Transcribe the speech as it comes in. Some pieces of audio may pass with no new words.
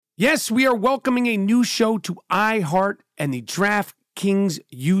Yes, we are welcoming a new show to iHeart and the DraftKings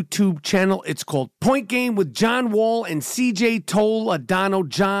YouTube channel. It's called Point Game with John Wall and CJ Toledano.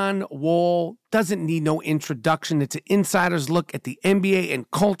 John Wall doesn't need no introduction. It's an insider's look at the NBA and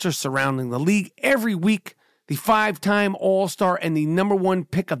culture surrounding the league. Every week, the five-time All-Star and the number one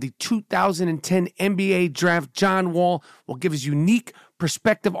pick of the 2010 NBA Draft, John Wall, will give his unique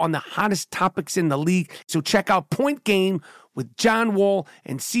perspective on the hottest topics in the league. So check out Point Game with John Wall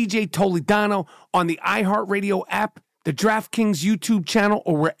and CJ Toledano on the iHeartRadio app, the DraftKings YouTube channel,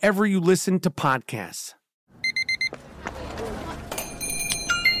 or wherever you listen to podcasts.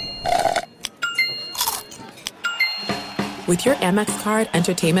 With your Amex card,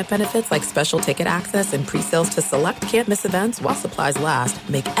 entertainment benefits like special ticket access and pre-sales to select can't-miss events while supplies last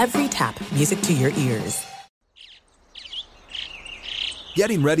make every tap music to your ears.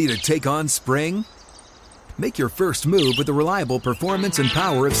 Getting ready to take on spring? Make your first move with the reliable performance and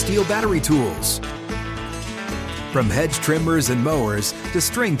power of Steel battery tools. From hedge trimmers and mowers to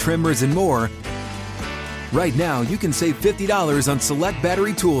string trimmers and more, right now you can save $50 on select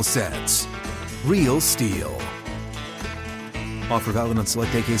battery tool sets. Real Steel. Offer valid on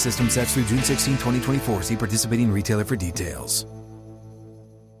select AK system sets through June 16, 2024. See participating retailer for details.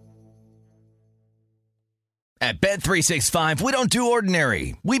 At Bet365, we don't do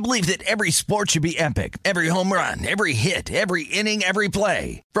ordinary. We believe that every sport should be epic. Every home run, every hit, every inning, every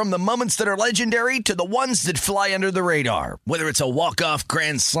play. From the moments that are legendary to the ones that fly under the radar. Whether it's a walk-off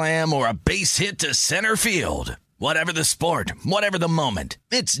grand slam or a base hit to center field. Whatever the sport, whatever the moment.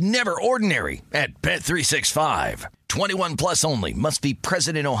 It's never ordinary at Bet365. 21 plus only. Must be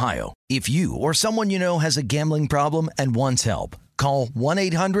present in Ohio. If you or someone you know has a gambling problem and wants help, call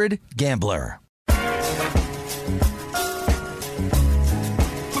 1-800-GAMBLER.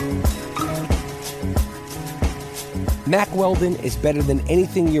 Mack Weldon is better than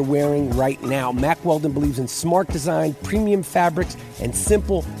anything you're wearing right now. Mack Weldon believes in smart design, premium fabrics, and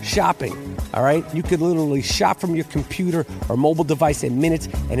simple shopping. All right? You could literally shop from your computer or mobile device in minutes,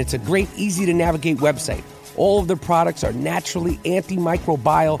 and it's a great, easy-to-navigate website. All of their products are naturally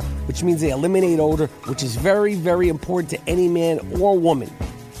antimicrobial, which means they eliminate odor, which is very, very important to any man or woman.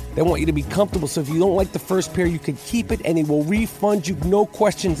 They want you to be comfortable, so if you don't like the first pair, you can keep it, and they will refund you, no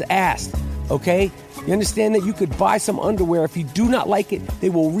questions asked. Okay? You understand that you could buy some underwear. If you do not like it, they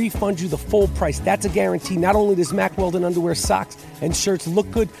will refund you the full price. That's a guarantee. Not only does Mack Weldon underwear, socks, and shirts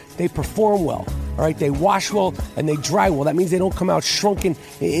look good, they perform well. All right? They wash well, and they dry well. That means they don't come out shrunken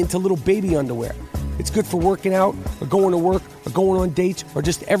into little baby underwear. It's good for working out or going to work or going on dates or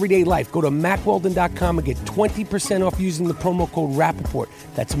just everyday life. Go to MackWeldon.com and get 20% off using the promo code Rappaport.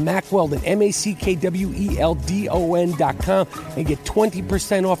 That's Mack Weldon, MackWeldon.com, and get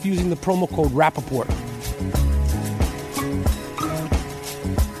 20% off using the promo code Rappaport.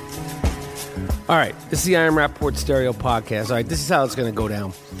 All right, this is the I Am Rappaport Stereo Podcast. All right, this is how it's going to go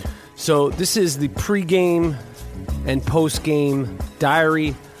down. So this is the pregame and postgame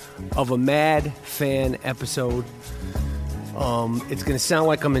diary of a Mad fan episode. It's going to sound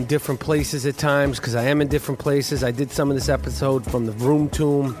like I'm in different places at times because I am in different places. I did some of this episode from the Vroom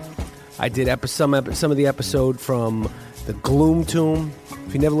Tomb. I did some of the episode from the Gloom Tomb.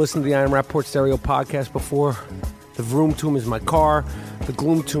 If you never listened to the I Am Rappaport Stereo Podcast before, the Vroom Tomb is my car. The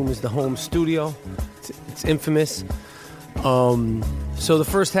Gloom Tomb is the home studio. It's infamous. So the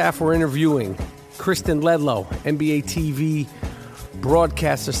first half we're interviewing Kristen Ledlow, NBA TV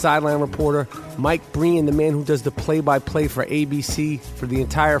broadcaster, sideline reporter, Mike Breen, the man who does the play-by-play for ABC for the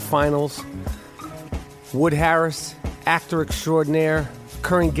entire finals, Wood Harris, actor extraordinaire,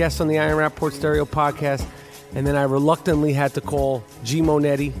 current guest on the I Am Rappaport Stereo Podcast, and then I reluctantly had to call G.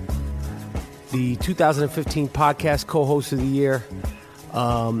 Monetti, the 2015 podcast co-host of the year,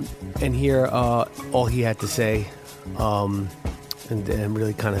 and hear all he had to say, and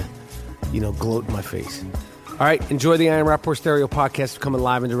really kind of, gloat in my face. All right, enjoy the I Am Rappaport Stereo Podcast coming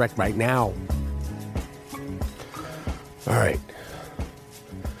live and direct right now. All right.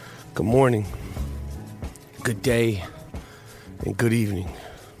 Good morning, good day, and good evening.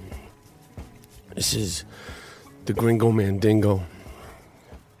 This is the Gringo Mandingo,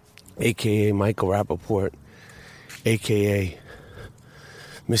 a.k.a. Michael Rappaport, a.k.a.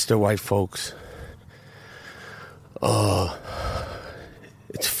 Mr. White Folks.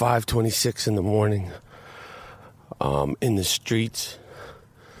 It's 5:26 in the morning. In the streets.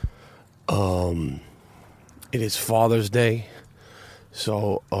 It is Father's Day.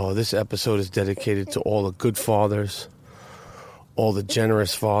 So this episode is dedicated to all the good fathers, all the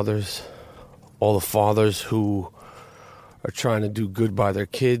generous fathers, all the fathers who are trying to do good by their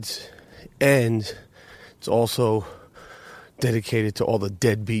kids. And it's also dedicated to all the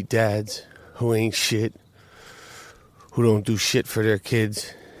deadbeat dads who ain't shit, who don't do shit for their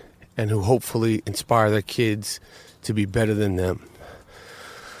kids, and who hopefully inspire their kids to be better than them.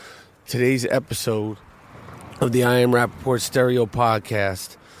 Today's episode of the I Am Rapaport Stereo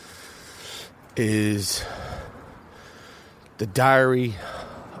Podcast is the Diary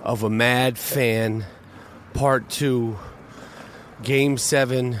of a Mad Fan, Part 2, Game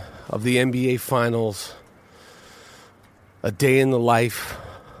 7 of the NBA Finals, a day in the life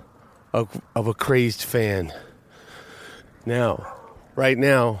of a crazed fan. Now, right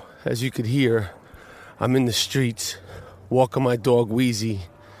now, as you could hear, I'm in the streets walking my dog Wheezy.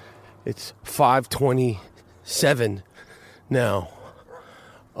 It's 5:27 now.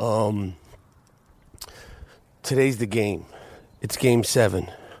 Today's the game. It's Game 7.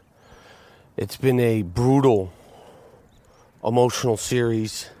 It's been a brutal, emotional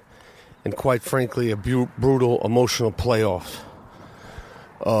series, and quite frankly, a brutal, emotional playoffs.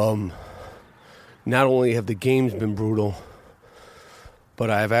 Not only have the games been brutal,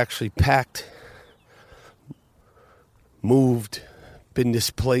 but I've actually packed, moved, been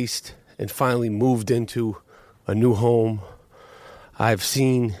displaced, and finally moved into a new home. I've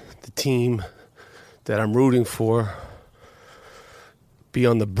seen the team that I'm rooting for be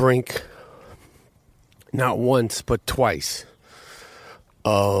on the brink, not once, but twice.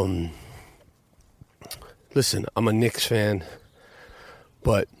 Listen, I'm a Knicks fan,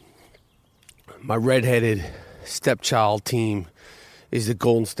 but my redheaded stepchild team is the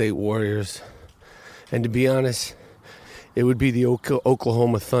Golden State Warriors. And to be honest, it would be the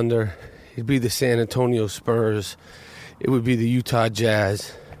Oklahoma Thunder. It'd be the San Antonio Spurs. It would be the Utah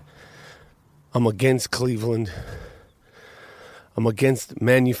Jazz. I'm against Cleveland. I'm against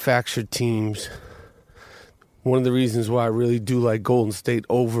manufactured teams. One of the reasons why I really do like Golden State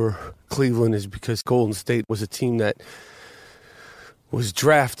over Cleveland is because Golden State was a team that was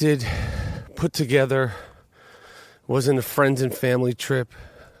drafted, put together, wasn't a friends and family trip,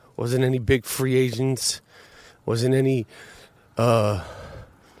 wasn't any big free agents, wasn't any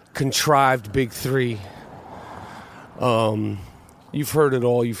contrived big three. You've heard it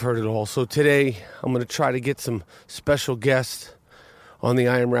all. So today, I'm going to try to get some special guests on the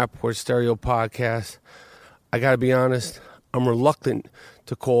I Am Rapaport Stereo Podcast. I got to be honest, I'm reluctant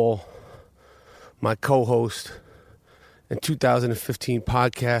to call my co-host and 2015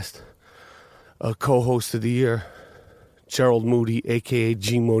 podcast co-host of the year, Gerald Moody, a.k.a.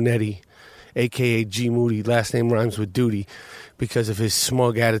 G. Monetti, a.k.a. G. Moody, last name rhymes with duty, because of his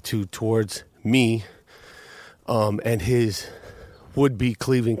smug attitude towards me and his would-be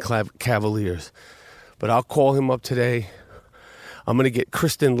Cleveland Cavaliers. But I'll call him up today. I'm going to get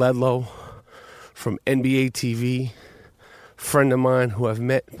Kristen Ledlow from NBA TV, friend of mine who I've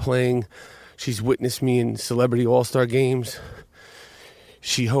met playing. She's witnessed me in Celebrity All-Star games.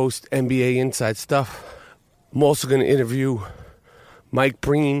 She hosts NBA Inside Stuff. I'm also going to interview Mike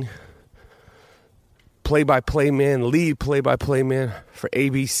Breen, play-by-play man, lead play-by-play man for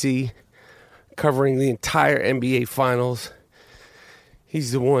ABC, covering the entire NBA Finals.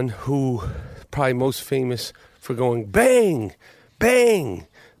 He's the one who probably most famous for going bang, bang,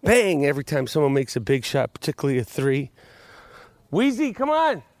 bang every time someone makes a big shot, particularly a three. Wheezy, come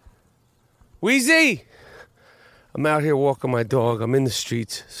on. Wheezy. I'm out here walking my dog. I'm in the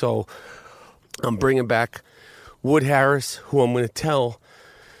streets. So I'm bringing back Wood Harris, who I'm going to tell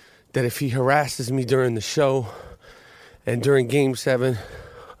that if he harasses me during the show and during Game 7,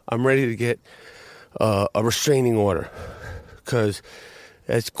 I'm ready to get a restraining order. Because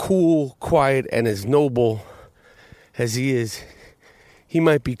as cool, quiet, and as noble as he is, he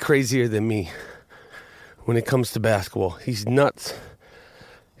might be crazier than me when it comes to basketball. He's nuts,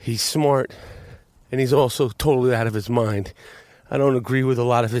 he's smart, and he's also totally out of his mind. I don't agree with a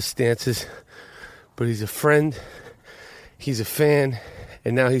lot of his stances, but he's a friend, he's a fan,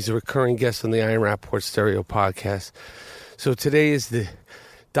 and now he's a recurring guest on the I Am Rapaport Stereo Podcast. So today is the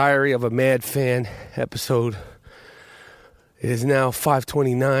Diary of a Mad Fan episode. It is now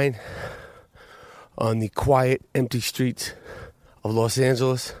 5:29 on the quiet, empty streets of Los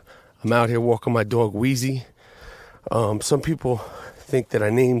Angeles. I'm out here walking my dog Wheezy. Some people think that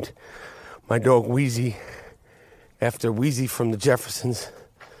I named my dog Wheezy after Wheezy from the Jeffersons.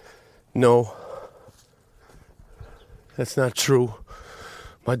 No, that's not true.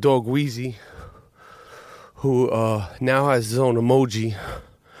 My dog Wheezy, who now has his own emoji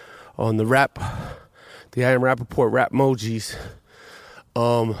on the I Am Rapaport rap emojis.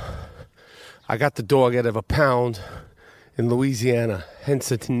 I got the dog out of a pound in Louisiana, hence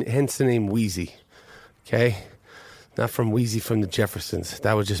the name Wheezy. Okay? Not from Wheezy from the Jeffersons.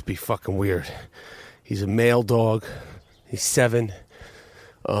 That would just be fucking weird. He's a male dog. He's 7.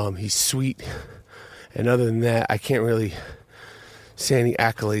 He's sweet. And other than that, I can't really say any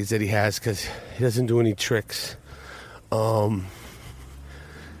accolades that he has because he doesn't do any tricks.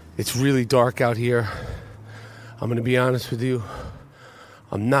 It's really dark out here. I'm going to be honest with you.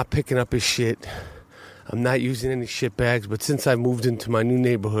 I'm not picking up his shit. I'm not using any shit bags. But since I moved into my new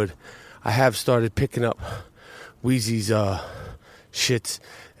neighborhood, I have started picking up Wheezy's shits.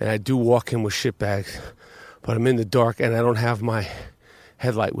 And I do walk in with shit bags. But I'm in the dark and I don't have my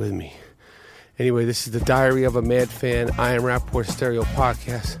headlight with me. Anyway, this is the Diary of a Mad Fan, I Am Rapaport Stereo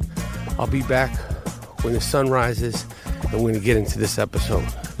podcast. I'll be back when the sun rises and we're going to get into this episode.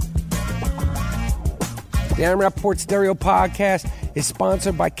 The I Am Rapaport Stereo podcast is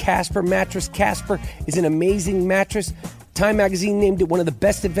sponsored by Casper Mattress. Casper is an amazing mattress. Time Magazine named it one of the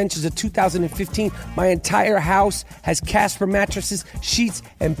best adventures of 2015. My entire house has Casper mattresses, sheets,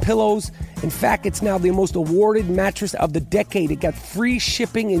 and pillows. In fact, it's now the most awarded mattress of the decade. It got free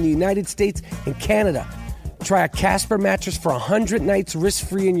shipping in the United States and Canada. Try a Casper mattress for 100 nights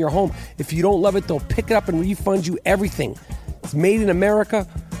risk-free in your home. If you don't love it, they'll pick it up and refund you everything. It's made in America.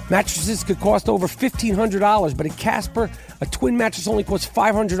 Mattresses could cost over $1,500, but at Casper, a twin mattress only costs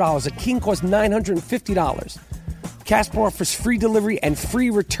 $500. A king costs $950. Casper offers free delivery and free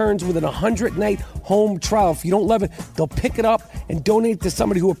returns with a 100-night home trial. If you don't love it, they'll pick it up and donate it to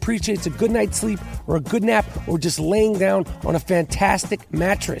somebody who appreciates a good night's sleep or a good nap or just laying down on a fantastic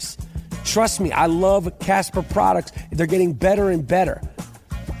mattress. Trust me, I love Casper products. They're getting better and better.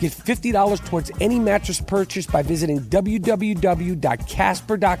 Get $50 towards any mattress purchase by visiting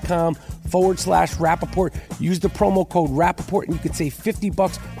www.casper.com/Rapaport. Use the promo code Rapaport and you can save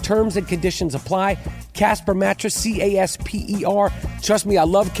 $50. Terms and conditions apply. Casper Mattress, CASPER. Trust me, I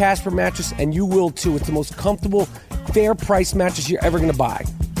love Casper Mattress and you will too. It's the most comfortable, fair price mattress you're ever going to buy.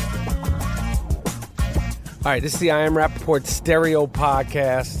 All right, this is the I Am Rapaport Stereo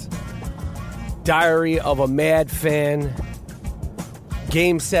podcast. Diary of a Mad Fan.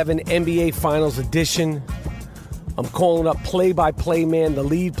 Game 7 NBA Finals edition. I'm calling up play-by-play man, the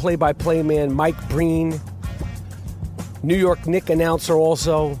lead play-by-play man, Mike Breen. New York Knicks announcer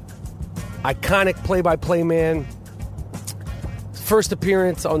also. Iconic play-by-play man. First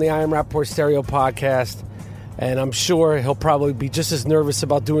appearance on the I Am Rapaport Stereo podcast. And I'm sure he'll probably be just as nervous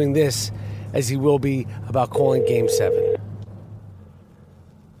about doing this as he will be about calling Game 7.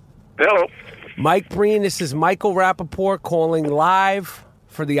 Hello. Mike Breen, this is Michael Rapaport calling live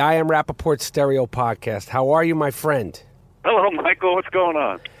for the I Am Rapaport Stereo podcast. How are you, my friend? Hello, Michael. What's going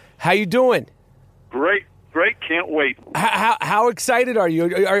on? How you doing? Great. Can't wait. How excited are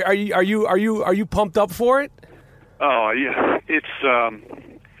you? Are you pumped up for it? Oh, yeah. It's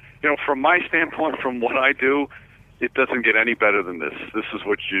from my standpoint, from what I do, it doesn't get any better than this. This is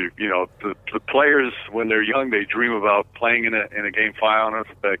what the players, when they're young, they dream about playing in a game final,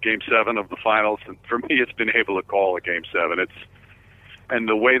 Game 7 of the finals. And for me, it's been able to call a Game 7. And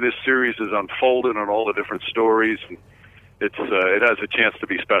the way this series is unfolded and all the different stories, it has a chance to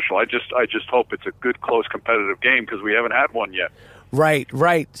be special. I just hope it's a good, close, competitive game because we haven't had one yet. Right.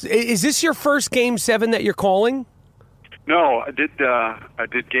 Is this your first Game 7 that you're calling? No, I did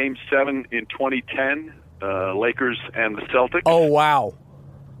Game 7 in 2010. Lakers and the Celtics. Oh, wow.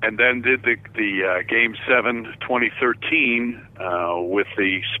 And then did the Game 7 2013 with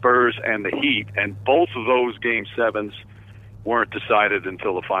the Spurs and the Heat. And both of those Game 7s weren't decided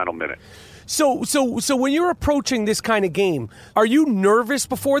until the final minute. So when you're approaching this kind of game, are you nervous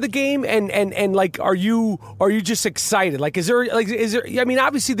before the game? And like, are you just excited? Like, is there, I mean,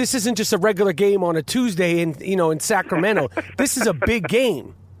 obviously this isn't just a regular game on a Tuesday in Sacramento. This is a big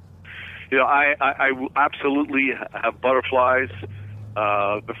game. I absolutely have butterflies.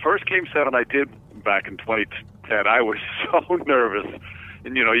 The first Game 7 I did back in 2010, I was so nervous.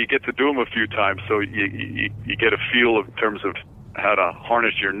 And, you get to do them a few times, so you get a feel in terms of how to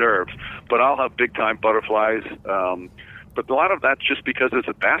harness your nerves. But I'll have big-time butterflies. But a lot of that's just because as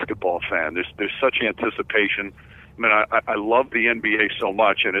a basketball fan, there's such anticipation. I mean, I love the NBA so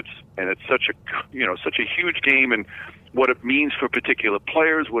much, and it's such a huge game, and what it means for particular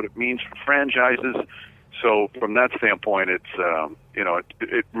players, what it means for franchises. So from that standpoint, it's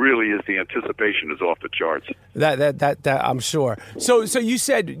it really is, the anticipation is off the charts. That I'm sure. So you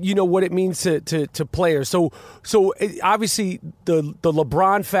said what it means to players. So obviously the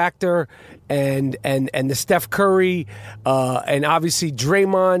LeBron factor and the Steph Curry and obviously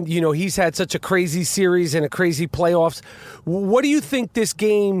Draymond. He's had such a crazy series and a crazy playoffs. What do you think this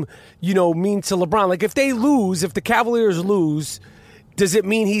game means to LeBron? Like if the Cavaliers lose, does it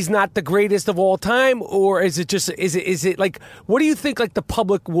mean he's not the greatest of all time, or is it like, what do you think? Like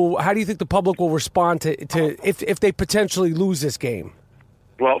how do you think the public will respond to if they potentially lose this game?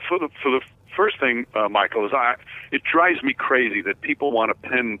 Well, for the first thing, Michael, is it drives me crazy that people want to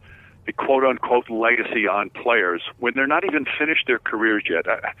pin the quote-unquote legacy on players when they're not even finished their careers yet.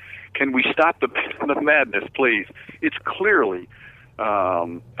 Can we stop the madness, please? It's clearly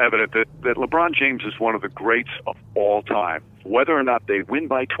evident that LeBron James is one of the greats of all time, whether or not they win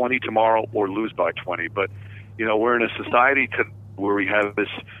by 20 tomorrow or lose by 20. But, we're in a society where we have this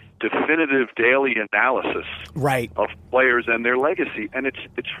definitive daily analysis of players and their legacy, and it's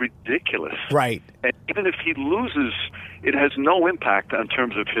ridiculous. Right. And even if he loses, it has no impact in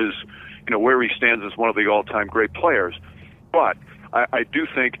terms of his, where he stands as one of the all-time great players. But I do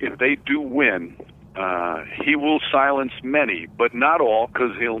think if they do win, he will silence many, but not all,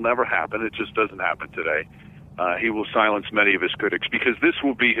 because it'll never happen. It just doesn't happen today. He will silence many of his critics, because this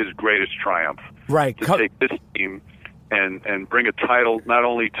will be his greatest triumph. Right. To take this team and bring a title not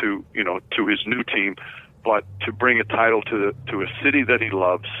only to his new team, but to bring a title to a city that he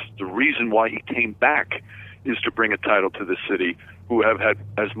loves. The reason why he came back is to bring a title to the city, who have had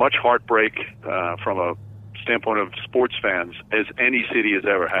as much heartbreak from a standpoint of sports fans as any city has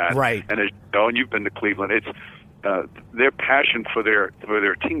ever had. Right. And as you know, and you've been to Cleveland, it's their passion for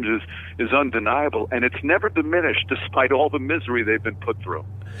their teams is undeniable, and it's never diminished despite all the misery they've been put through.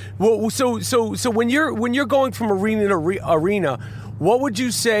 Well, so when you're going from arena to arena, what would you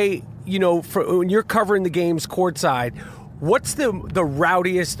say? When you're covering the games courtside, what's the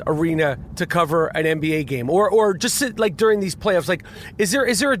rowdiest arena to cover an NBA game, or just like during these playoffs? Like, is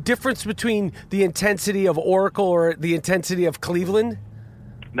there a difference between the intensity of Oracle or the intensity of Cleveland?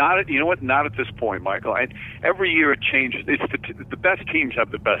 Not at this point, Michael. And every year it changes. It's the best teams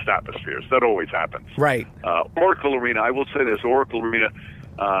have the best atmospheres. That always happens. Right. Oracle Arena, I will say this, Oracle Arena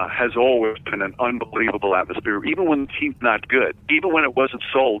has always been an unbelievable atmosphere. Even when the team's not good, even when it wasn't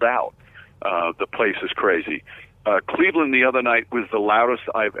sold out, the place is crazy. Cleveland the other night was the loudest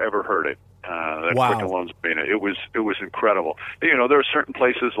I've ever heard it. Wow. Quicken Loans Arena. It was incredible. There are certain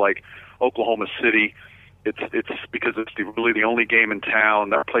places like Oklahoma City. It's because it's really the only game in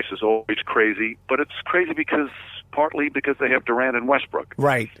town. That place is always crazy, but it's crazy partly because they have Durant and Westbrook.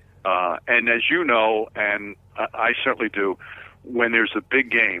 Right. And as you know, and I certainly do, when there's a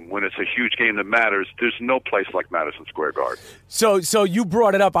big game, when it's a huge game that matters, there's no place like Madison Square Garden. So you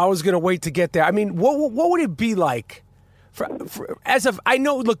brought it up. I was going to wait to get there. I mean, what would it be like? I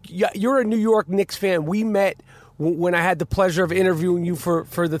know. Look, you're a New York Knicks fan. We met when I had the pleasure of interviewing you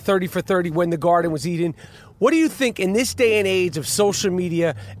for the 30 for 30 when the Garden was eaten. What do you think in this day and age of social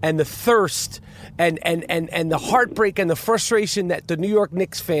media and the thirst and the heartbreak and the frustration that the New York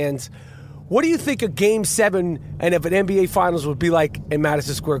Knicks fans, what do you think a Game 7 and of an NBA Finals would be like in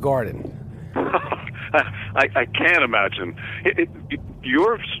Madison Square Garden? I can't imagine.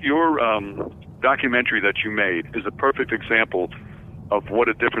 Your documentary that you made is a perfect example of what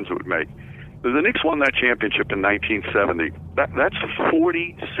a difference it would make. The Knicks won that championship in 1970. That's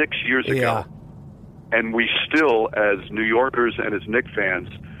 46 years ago. And we still, as New Yorkers and as Knicks fans,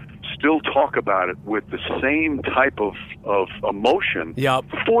 still talk about it with the same type of emotion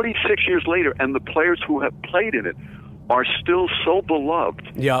 46 years later. And the players who have played in it are still so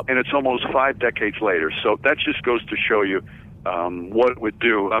beloved. And it's almost 5 decades later. So that just goes to show you what it would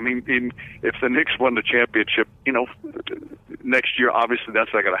do. I mean, if the Knicks won the championship, next year, obviously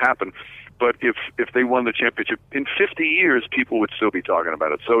that's not going to happen. But if they won the championship in 50 years, people would still be talking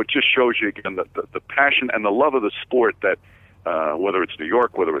about it. So it just shows you again the passion and the love of the sport that whether it's New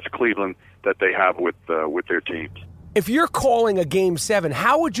York, whether it's Cleveland, that they have with their teams. If you're calling a Game 7,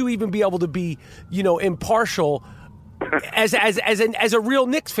 how would you even be able to be, impartial as a real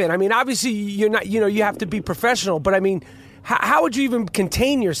Knicks fan? I mean, obviously you're not. You have to be professional. But I mean, how would you even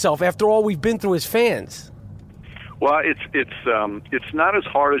contain yourself after all we've been through as fans? Well, it's not as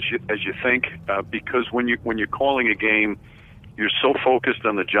hard as you think because when you're calling a game, you're so focused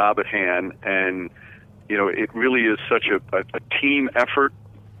on the job at hand, and it really is such a team effort.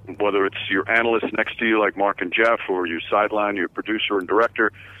 Whether it's your analysts next to you like Mark and Jeff, or your sideline, your producer and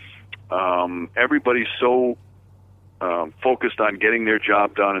director, everybody's so focused on getting their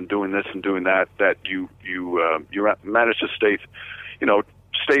job done and doing this and doing that you manage to stay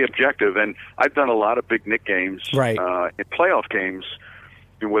objective. And I've done a lot of big Knick games, right, in playoff games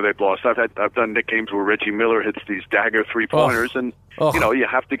where they've lost. I've done Knick games where Reggie Miller hits these dagger 3-pointers, and you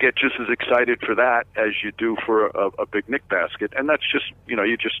have to get just as excited for that as you do for a big Knick basket. And that's just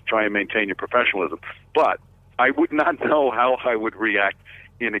you just try and maintain your professionalism. But I would not know how I would react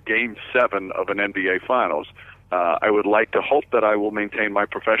in a Game 7 of an NBA Finals. I would like to hope that I will maintain my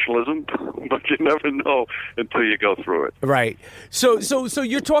professionalism, but you never know until you go through it. Right. So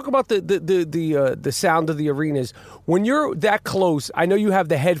you're talking about the sound of the arenas. When you're that close, I know you have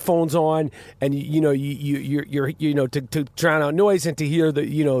the headphones on, and you're to drown out noise and to hear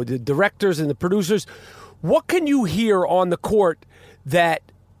the directors and the producers. What can you hear on the court that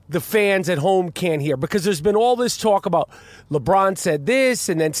the fans at home can't hear? Because there's been all this talk about LeBron said this,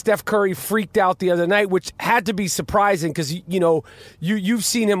 and then Steph Curry freaked out the other night, which had to be surprising because you've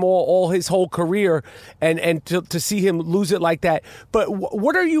seen him all his whole career, and to see him lose it like that. But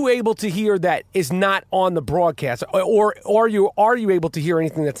what are you able to hear that is not on the broadcast, or are you able to hear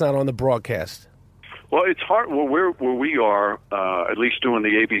anything that's not on the broadcast? Well, it's hard. Well, where we are, at least doing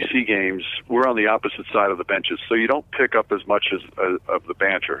the ABC games, we're on the opposite side of the benches, so you don't pick up as much of the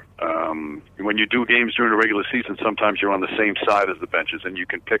banter. When you do games during the regular season, sometimes you're on the same side as the benches, and you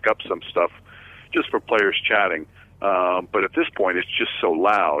can pick up some stuff just for players chatting. But at this point, it's just so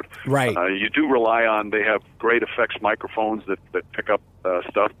loud. Right. You do rely on, they have great effects microphones that pick up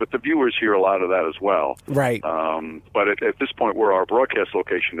stuff, but the viewers hear a lot of that as well. Right. But at this point, where our broadcast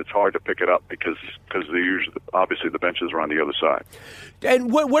location, it's hard to pick it up because obviously the benches are on the other side.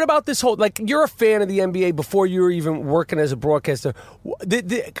 And what about this whole, like, you're a fan of the NBA before you were even working as a broadcaster.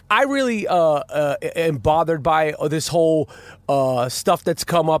 I really am bothered by this whole stuff that's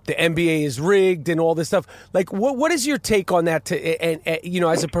come up. The NBA is rigged and all this stuff. Like, what is your take on that? And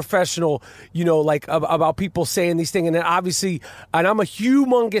as a professional, like about people saying these things, and then obviously, and I'm a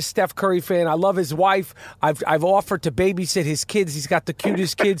humongous Steph Curry fan. I love his wife. I've offered to babysit his kids. He's got the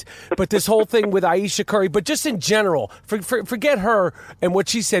cutest kids. But this whole thing with Ayesha Curry, but just in general, forget her and what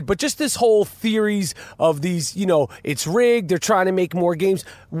she said, but just this whole theories of these, it's rigged. They're trying to make more games.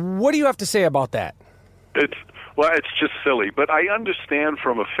 What do you have to say about that? It's just silly. But I understand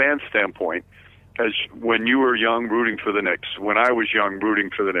from a fan standpoint, as when you were young rooting for the Knicks, when I was young rooting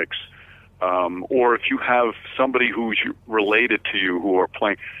for the Knicks, or if you have somebody who's related to you who are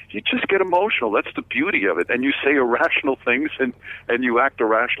playing, you just get emotional. That's the beauty of it. And you say irrational things and you act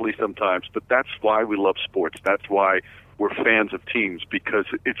irrationally sometimes. But that's why we love sports. That's why we're fans of teams, because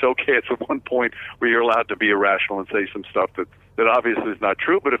it's okay. It's at one point where you're allowed to be irrational and say some stuff that obviously is not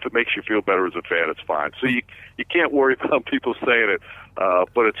true, but if it makes you feel better as a fan, it's fine. So you can't worry about people saying it,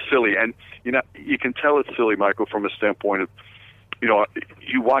 but it's silly. And, you can tell it's silly, Michael, from a standpoint of,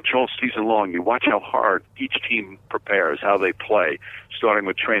 you watch all season long. You watch how hard each team prepares, how they play, starting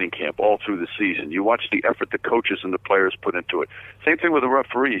with training camp all through the season. You watch the effort the coaches and the players put into it. Same thing with the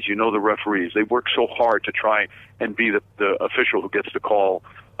referees. The referees, they work so hard to try and be the official who gets to call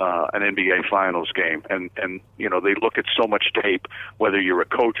an NBA Finals game. And they look at so much tape, whether you're a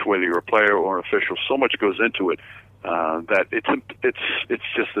coach, whether you're a player or an official, so much goes into it. That it's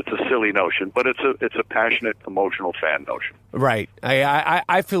a silly notion, but it's a passionate, emotional fan notion. Right.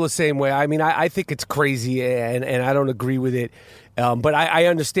 I feel the same way. I mean, I think it's crazy, and I don't agree with it. But I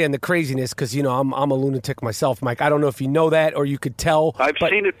understand the craziness because, I'm a lunatic myself, Mike. I don't know if you know that or you could tell. I've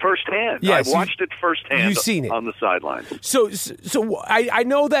seen it firsthand. Yes, I've watched it firsthand. You've seen it on the sidelines. So I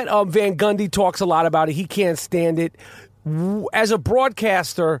know that Van Gundy talks a lot about it. He can't stand it. As a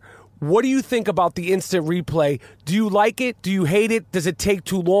broadcaster, what do you think about the instant replay? Do you like it? Do you hate it? Does it take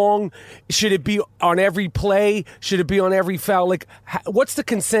too long? Should it be on every play? Should it be on every foul? Like, what's the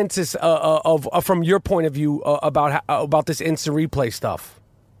consensus of from your point of view about this instant replay stuff?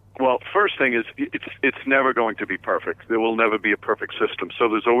 Well, first thing is it's never going to be perfect. There will never be a perfect system. So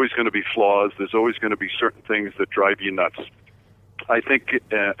there's always going to be flaws. There's always going to be certain things that drive you nuts. I think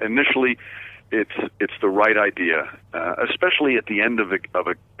initially, it's the right idea, especially at the end of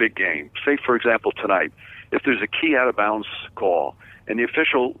a big game. Say, for example, tonight, if there's a key out of bounds call and the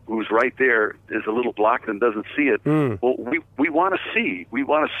official who's right there is a little blocked and doesn't see it, well, we want to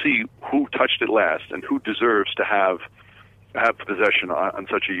see who touched it last and who deserves to have possession on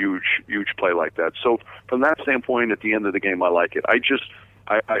such a huge play like that. So from that standpoint, at the end of the game, I like it.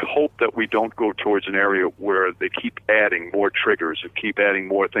 I hope that we don't go towards an area where they keep adding more triggers and keep adding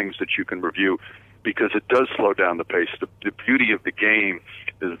more things that you can review, because it does slow down the pace. The beauty of the game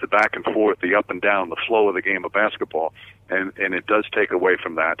is the back and forth, the up and down, the flow of the game of basketball, and it does take away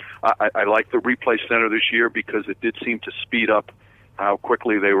from that. I like the replay center this year because it did seem to speed up how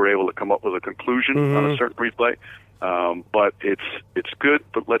quickly they were able to come up with a conclusion on a certain replay. But it's good,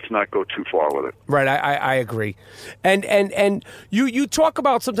 but let's not go too far with it. Right, I agree. And you talk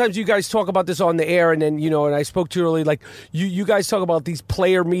about, sometimes you guys talk about this on the air, and then, and I spoke to you earlier, like you guys talk about these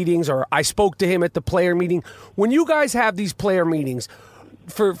player meetings, or I spoke to him at the player meeting. When you guys have these player meetings,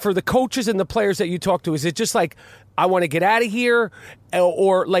 for the coaches and the players that you talk to, is it just like, I want to get out of here,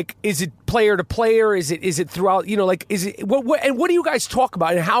 or like, is it player to player? Is it throughout? Like, is it what? And what do you guys talk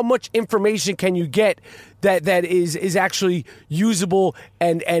about? And how much information can you get that is actually usable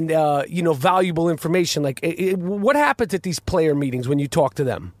and valuable information? Like, what happens at these player meetings when you talk to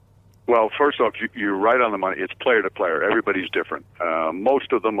them? Well, first off, you're right on the money. It's player to player. Everybody's different.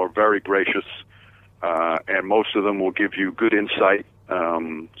 Most of them are very gracious, and most of them will give you good insight.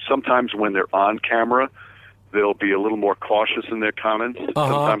 Sometimes when they're on camera, they'll be a little more cautious in their comments.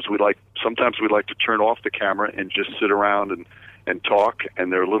 Sometimes we like to turn off the camera and just sit around and talk,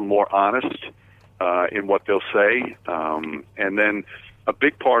 and they're a little more honest in what they'll say. And then a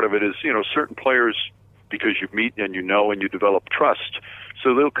big part of it is, certain players, because you meet and and you develop trust.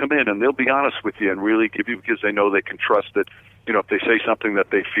 So they'll come in and they'll be honest with you and really give you, because they know they can trust that, if they say something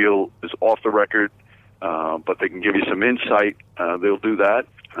that they feel is off the record, but they can give you some insight, they'll do that.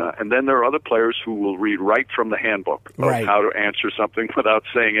 And then there are other players who will read right from the handbook of how to answer something without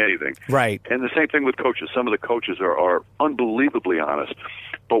saying anything. Right. And the same thing with coaches. Some of the coaches are unbelievably honest.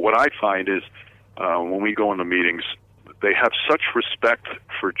 But what I find is when we go into meetings, they have such respect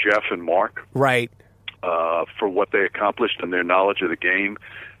for Jeff and Mark. Right. For what they accomplished and their knowledge of the game,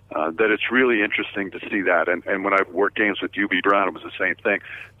 that it's really interesting to see that. And when I worked games with UB Brown, it was the same thing.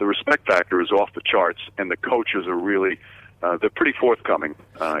 The respect factor is off the charts, and the coaches are really, they're pretty forthcoming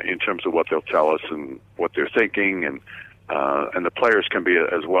in terms of what they'll tell us and what they're thinking, and the players can be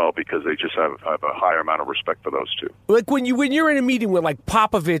as well, because they just have a higher amount of respect for those two. Like when you're in a meeting with like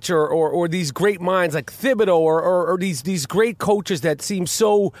Popovich or these great minds like Thibodeau or these great coaches that seem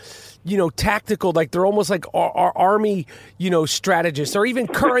so, tactical, like they're almost like our Army, strategists, or even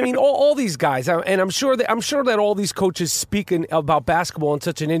Kerr. I mean, all these guys, and I'm sure that all these coaches speak about basketball in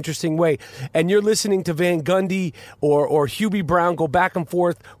such an interesting way. And you're listening to Van Gundy or Hubie Brown go back and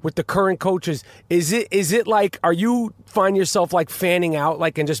forth with the current coaches. Is it like, are you find yourself like fanning out,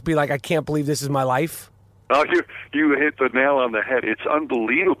 like, and just be like, I can't believe this is my life? Oh, you hit the nail on the head. It's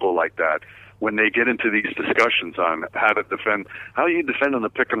unbelievable like that. When they get into these discussions on how you defend on the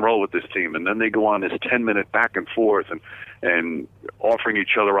pick and roll with this team, and then they go on this 10-minute back and forth and offering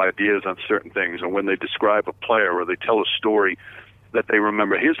each other ideas on certain things, and when they describe a player or they tell a story that they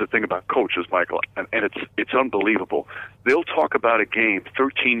remember. Here's the thing about coaches, Michael, and it's unbelievable. They'll talk about a game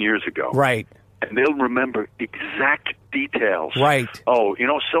 13 years ago. Right. And they'll remember exact details. Right. Oh,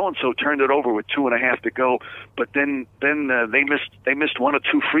 so-and-so turned it over with 2.5 to go, but then they missed 1 or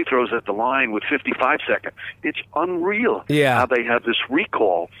 2 free throws at the line with 55 seconds. It's unreal how they have this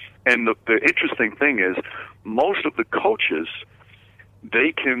recall. And the interesting thing is, most of the coaches,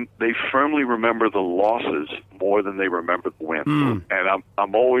 they firmly remember the losses more than they remember the wins. And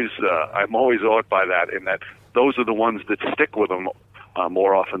I'm always awed by that, in that those are the ones that stick with them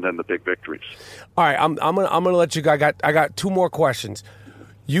more often than the big victories. All right, I'm gonna let you go. I got 2 more questions.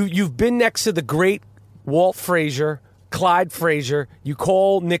 You've been next to the great Walt Frazier, Clyde Frazier. You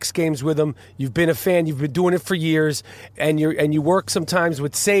call Knicks games with him. You've been a fan. You've been doing it for years, and you work sometimes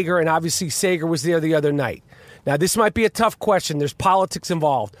with Sager, and obviously Sager was there the other night. Now this might be a tough question. There's politics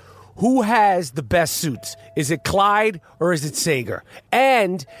involved. Who has the best suits? Is it Clyde or is it Sager?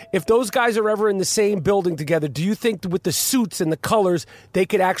 And if those guys are ever in the same building together, do you think with the suits and the colors, they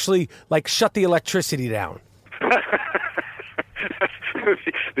could actually like shut the electricity down?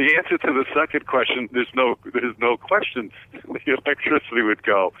 The answer to the second question, there's no question the electricity would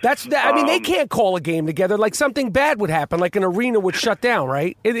go. I mean, they can't call a game together. Like something bad would happen, like an arena would shut down,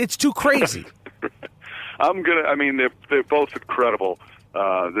 right? It's too crazy. They're both incredible.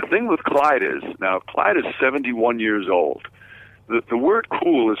 The thing with Clyde is 71 years old. The word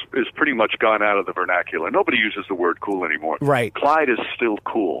cool is pretty much gone out of the vernacular. Nobody uses the word cool anymore. Right. Clyde is still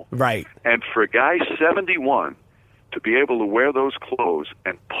cool. Right. And for a guy 71 to be able to wear those clothes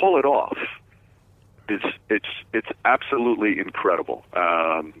and pull it off, it's absolutely incredible.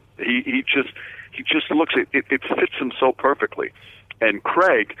 He just looks it fits him so perfectly. And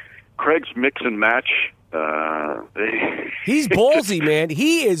Craig's mix and match. He's ballsy, man.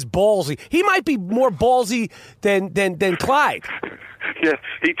 He is ballsy. He might be more ballsy than Clyde. Yeah,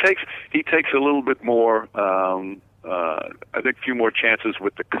 he takes a little bit more. I think a few more chances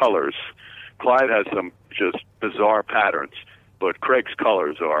with the colors. Clyde has some just bizarre patterns, but Craig's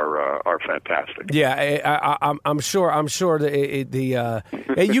colors are fantastic. Yeah, I'm sure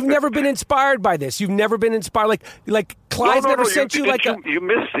that you've never been inspired by this. You've never been inspired like Clyde's never sent you like you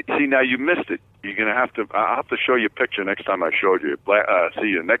missed it. See, now you missed it. You're gonna have to. I'll have to show you a picture next time I showed you. Last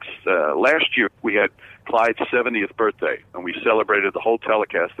year we had Clyde's 70th birthday, and we celebrated the whole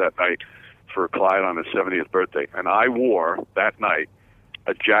telecast that night for Clyde on his 70th birthday. And I wore that night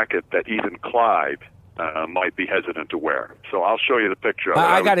a jacket that even Clyde might be hesitant to wear. So I'll show you the picture of it.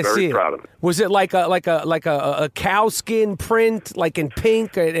 I got to see it. Proud of it. Was it like a cow skin print, like in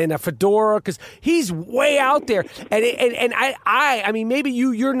pink and a fedora? Because he's way out there, and I mean, maybe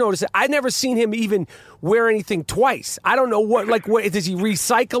you're noticing. I never seen him even wear anything twice. I don't know what does he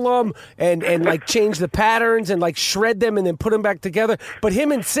recycle them and like change the patterns and like shred them and then put them back together? But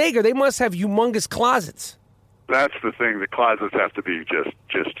him and Sager, they must have humongous closets. That's the thing. The closets have to be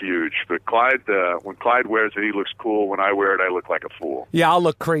just huge. But Clyde, when Clyde wears it, he looks cool. When I wear it, I look like a fool. Yeah, I'll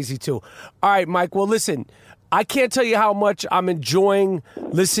look crazy too. All right, Mike. Well, listen, I can't tell you how much I'm enjoying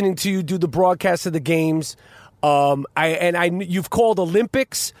listening to you do the broadcast of the games. You've called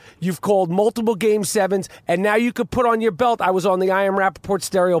Olympics, you've called multiple Game 7s, and now you could put on your belt. I was on the I Am Rappaport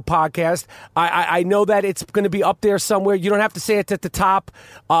Stereo podcast. I know that it's going to be up there somewhere. You don't have to say it at the top.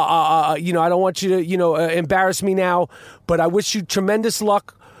 I don't want you to, embarrass me now, but I wish you tremendous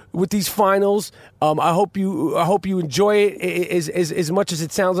luck with these finals. I hope you enjoy it as much as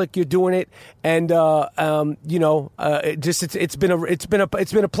it sounds like you're doing it. And it's been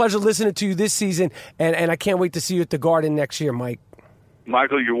a pleasure listening to you this season. And I can't wait to see you at the Garden next year, Mike.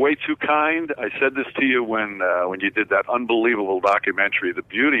 Michael, you're way too kind. I said this to you when you did that unbelievable documentary. The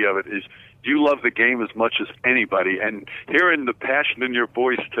beauty of it is you love the game as much as anybody, and hearing the passion in your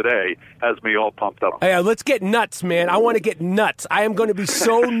voice today has me all pumped up. Hey, let's get nuts, man. I want to get nuts. I am going to be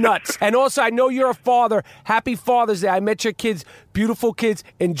so nuts. And also, I know you're a father. Happy Father's Day. I met your kids, beautiful kids.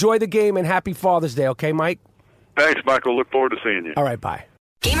 Enjoy the game, and happy Father's Day, okay, Mike? Thanks, Michael. Look forward to seeing you. All right, bye.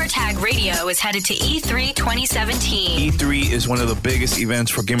 Gamertag Radio is headed to E3 2017. E3 is one of the biggest events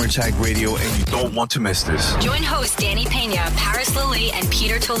for Gamertag Radio, and you don't want to miss this. Join hosts Danny Pena, Paris Lilly, and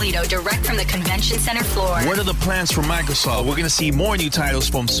Peter Toledo direct from the convention center floor. What are the plans for Microsoft? We're going to see more new titles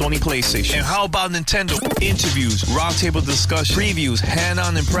from Sony PlayStation. And how about Nintendo? Interviews, roundtable discussion, previews,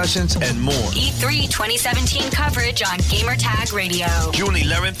 hand-on impressions, and more. E3 2017 coverage on Gamertag Radio. June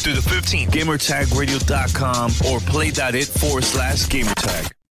 11th through the 15th. GamerTagRadio.com or play.it/Gamertag.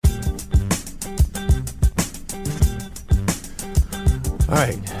 All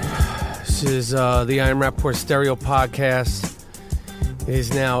right, this is the I Am Rappaport Stereo podcast. It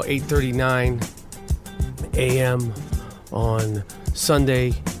is now 8:39 a.m. on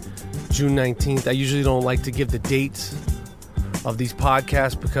Sunday, June 19th. I usually don't like to give the dates of these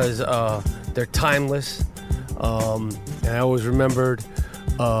podcasts because they're timeless. And I always remembered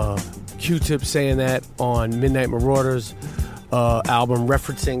Q-Tip saying that on Midnight Marauders album,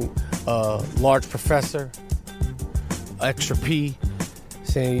 referencing Large Professor, Extra P,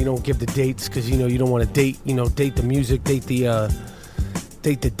 saying you don't give the dates because you don't want to date the music, date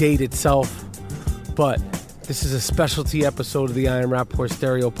the date itself. But this is a specialty episode of the I Am Rappaport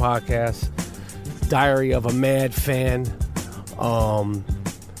Stereo podcast, Diary of a Mad Fan,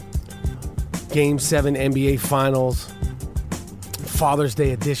 Game 7 NBA Finals, Father's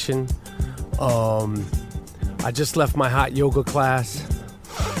Day edition. I just left my hot yoga class.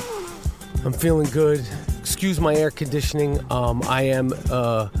 I'm feeling good. Excuse my air conditioning. I am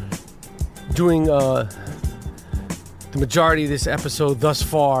doing the majority of this episode thus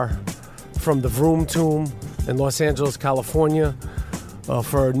far from the Vroom Tomb in Los Angeles, California.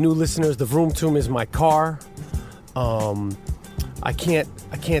 For new listeners, the Vroom Tomb is my car. I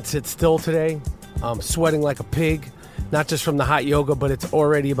can't sit still today. I'm sweating like a pig, not just from the hot yoga, but it's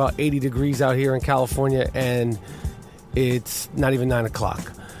already about 80 degrees out here in California, and it's not even 9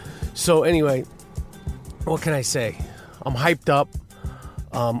 o'clock. So anyway, what can I say? I'm hyped up.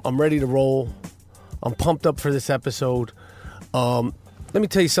 I'm ready to roll. I'm pumped up for this episode. Let me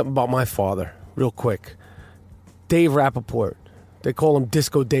tell you something about my father real quick. Dave Rappaport. They call him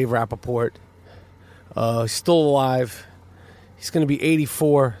Disco Dave Rappaport. He's still alive. He's going to be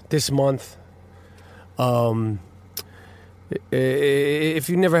 84 this month. If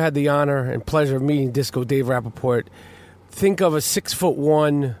you never had the honor and pleasure of meeting Disco Dave Rappaport, think of a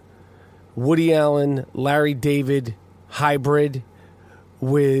 6'1" Woody Allen, Larry David hybrid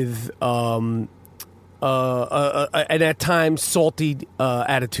with an at times salty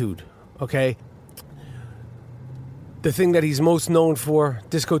attitude. Okay. The thing that he's most known for,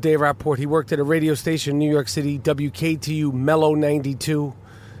 Disco Dave Rappaport, he worked at a radio station in New York City, WKTU Mellow 92.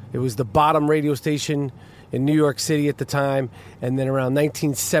 It was the bottom radio station in New York City at the time. And then around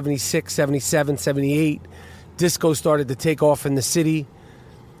 1976, 77, 78, disco started to take off in the city.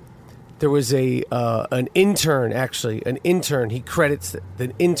 There was an intern. He credits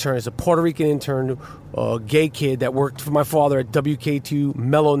the intern as a Puerto Rican intern, a gay kid that worked for my father at WKTU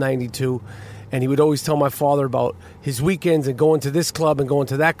Mellow 92. And he would always tell my father about his weekends and going to this club and going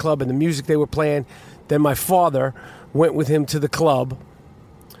to that club and the music they were playing. Then my father went with him to the club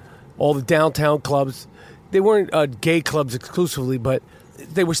all the downtown clubs. They weren't gay clubs exclusively, but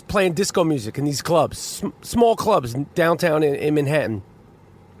they were playing disco music in these clubs, small clubs downtown in Manhattan.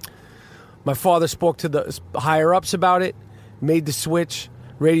 My father spoke to the higher-ups about it, made the switch.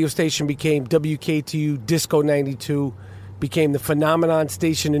 Radio station became WKTU Disco 92, became the Phenomenon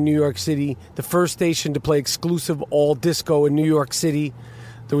station in New York City, the first station to play exclusive all-disco in New York City.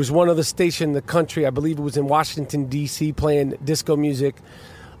 There was one other station in the country, I believe it was in Washington, D.C., playing disco music,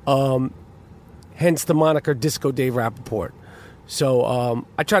 hence the moniker Disco Dave Rappaport. So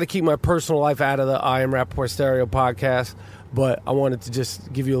I try to keep my personal life out of the I Am Rappaport Stereo podcast, but I wanted to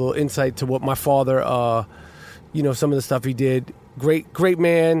just give you a little insight to what my father, some of the stuff he did. Great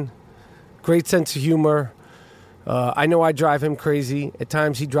man, great sense of humor. I know I drive him crazy. At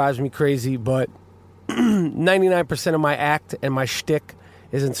times he drives me crazy, but 99% of my act and my shtick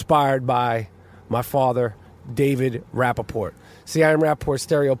is inspired by my father, David Rappaport. It's the I Am Rappaport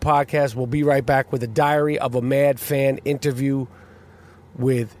Stereo podcast. We'll be right back with a Diary of a Mad Fan interview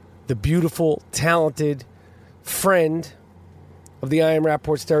with the beautiful, talented friend of the I Am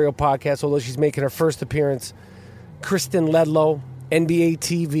Rappaport Stereo podcast, although she's making her first appearance, Kristen Ledlow, NBA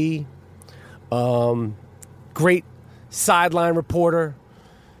TV, great sideline reporter.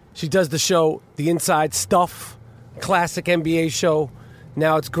 She does the show The Inside Stuff, classic NBA show.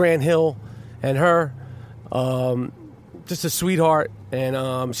 Now it's Grant Hill and her. Just a sweetheart.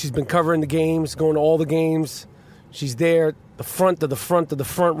 And she's been covering the games, going to all the games. She's there, the front of the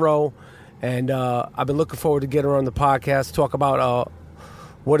front row. And I've been looking forward to get her on the podcast, talk about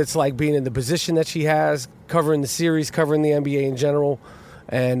what it's like being in the position that she has, covering the series, covering the NBA in general.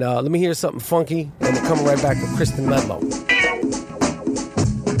 And let me hear something funky, and we're coming right back with Kristen Ledlow.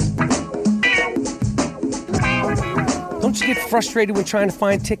 Don't you get frustrated when trying to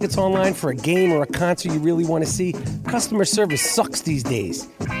find tickets online for a game or a concert you really want to see? Customer service sucks these days.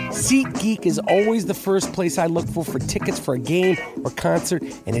 SeatGeek is always the first place I look for tickets for a game or concert,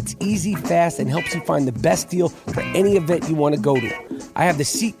 and it's easy, fast, and helps you find the best deal for any event you want to go to. I have the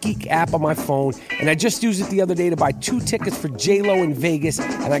SeatGeek app on my phone, and I just used it the other day to buy 2 tickets for J-Lo in Vegas,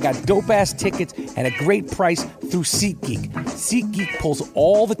 and I got dope-ass tickets at a great price through SeatGeek. SeatGeek pulls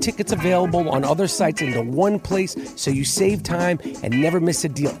all the tickets available on other sites into one place so you save time and never miss a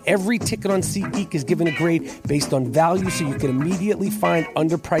deal. Every ticket on SeatGeek is given a grade based on value so you can immediately find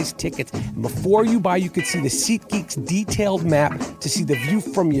underpriced tickets. And before you buy, you can see the SeatGeek's detailed map to see the view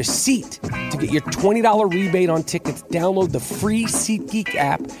from your seat. To get your $20 rebate on tickets, download the free SeatGeek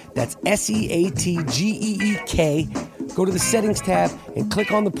app. That's SeatGeek. Go to the settings tab and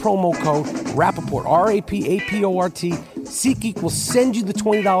click on the promo code Rappaport, R-A-P-A-P-O-R-T. SeatGeek will send you the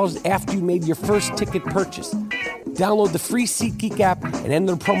 $20 after you made your first ticket purchase. Download the free SeatGeek app and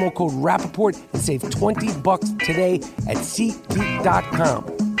enter the promo code Rappaport and save $20 today at SeatGeek.com.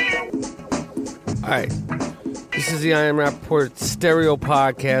 All right, this is the I Am Rappaport Stereo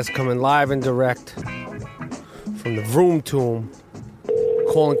podcast coming live and direct from the Vroom Tomb,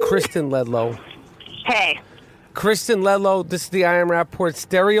 calling Kristen Ledlow. Hey. Kristen Ledlow, this is the I Am Rappaport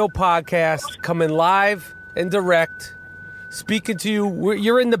Stereo podcast coming live and direct, speaking to you.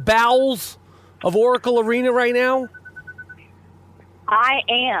 You're in the bowels of Oracle Arena right now? I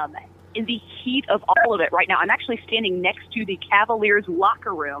am in the heat of all of it right now. I'm actually standing next to the Cavaliers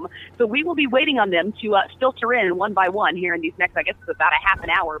locker room, so we will be waiting on them to filter in one by one here in these next, I guess it's about a half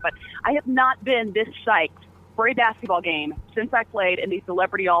an hour, but I have not been this psyched for a basketball game since I played in the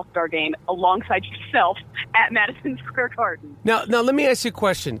Celebrity All-Star game alongside yourself at Madison Square Garden. Now let me ask you a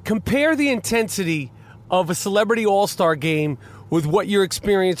question. Compare the intensity of a Celebrity All-Star game with what you're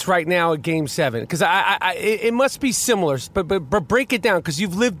experiencing right now at Game 7, because it must be similar, but break it down, because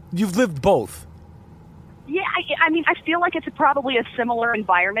you've lived both. Yeah, I mean, I feel like it's probably a similar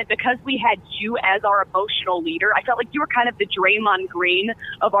environment because we had you as our emotional leader. I felt like you were kind of the Draymond Green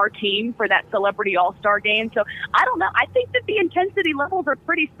of our team for that Celebrity All-Star game. So I don't know. I think that the intensity levels are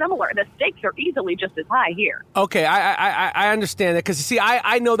pretty similar. The stakes are easily just as high here. Okay, I understand that because, you see,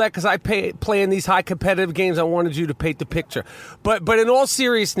 I know that because I play in these high competitive games. I wanted you to paint the picture. But in all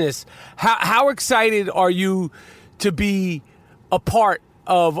seriousness, how excited are you to be a part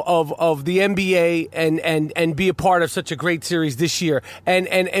of the NBA and be a part of such a great series this year?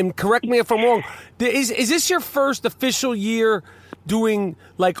 And correct me if I'm wrong, is this your first official year doing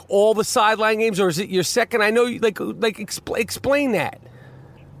like all the sideline games, or is it your second? I know explain that.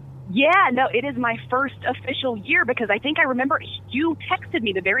 Yeah, no, it is my first official year because I think I remember you texted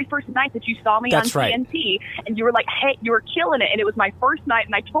me the very first night that you saw me on TNT, and you were like, hey, you were killing it, and it was my first night,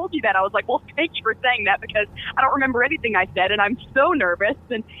 and I told you that. I was like, well, thank you for saying that because I don't remember anything I said, and I'm so nervous,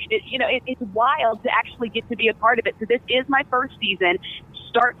 and it's wild to actually get to be a part of it. So this is my first season.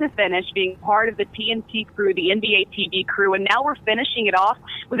 start to finish, being part of the TNT crew, the NBA TV crew, and now we're finishing it off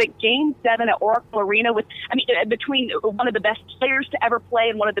with a Game 7 at Oracle Arena with, between one of the best players to ever play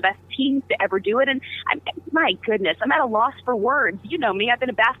and one of the best teams to ever do it. And my goodness, I'm at a loss for words. You know me, I've been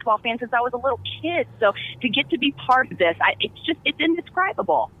a basketball fan since I was a little kid. So to get to be part of this, it's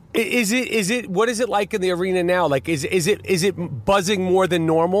indescribable. Is it? What is it like in the arena now? Like, is it buzzing more than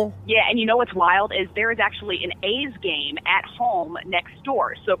normal? Yeah, and you know what's wild is there is actually an A's game at home next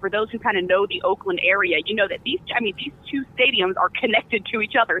door. So for those who kind of know the Oakland area, you know that these two stadiums are connected to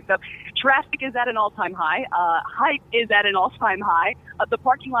each other. So traffic is at an all-time high. Hype is at an all-time high. The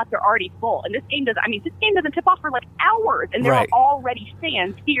parking lots are already full, and this game doesn't tip off for like hours, and there are already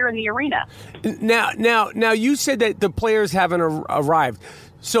fans here in the arena. Now, you said that the players haven't arrived.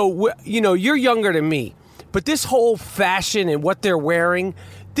 So, you're younger than me, but this whole fashion and what they're wearing,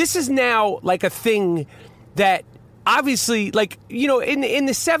 this is now like a thing that obviously, like, in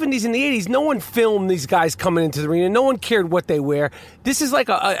the 70s and the 80s, no one filmed these guys coming into the arena. No one cared what they wear. This is like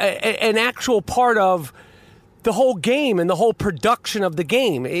an actual part of the whole game and the whole production of the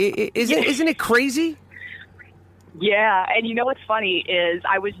game. Isn't it crazy? Yeah, and you know what's funny is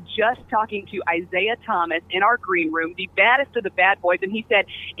I was just talking to Isaiah Thomas in our green room, the baddest of the bad boys, and he said,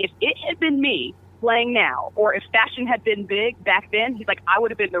 if it had been me playing now, or if fashion had been big back then, he's like, I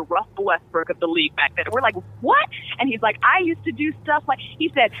would have been the Russell Westbrook of the league back then. And we're like, what? And he's like, I used to do stuff like, he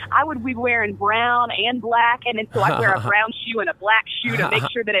said, I would be wearing brown and black, and then so I'd wear a brown shoe and a black shoe to make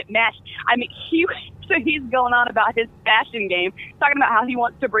sure that it matched. So he's going on about his fashion game, talking about how he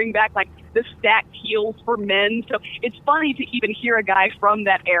wants to bring back, like, the stacked heels for men. So it's funny to even hear a guy from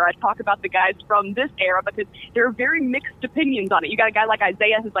that era talk about the guys from this era, because there are very mixed opinions on it. You got a guy like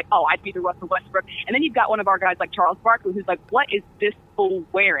Isaiah who's like, oh, I'd be the Russell Westbrook. And then you've got one of our guys like Charles Barkley who's like, what is this fool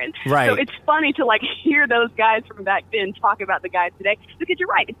wearing? Right. So it's funny to, like, hear those guys from back then talk about the guys today, because you're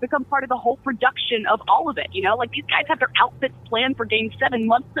right. It's become part of the whole production of all of it. Like, these guys have their outfits planned for Game 7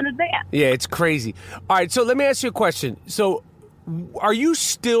 months in advance. Yeah, it's crazy. All right, so let me ask you a question. So are you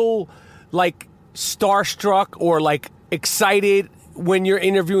still, like, starstruck or, like, excited when you're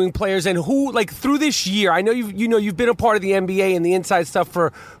interviewing players? And who, like, through this year, I know you've been a part of the NBA and the inside stuff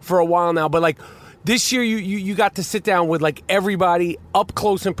for a while now, but, like, this year you got to sit down with, like, everybody up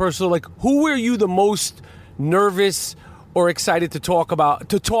close and personal. Like, who were you the most nervous or excited to talk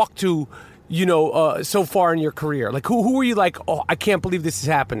to, so far in your career? Like, who were you like, oh, I can't believe this is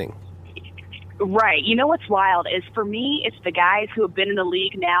happening? Right. You know what's wild is, for me, it's the guys who have been in the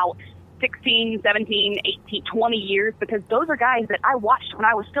league now 16, 17, 18, 20 years, because those are guys that I watched when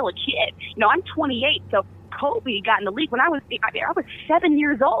I was still a kid. I'm 28, so Kobe got in the league when I was 7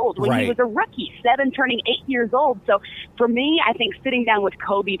 years old when he was a rookie, 7 turning 8 years old. So for me, I think sitting down with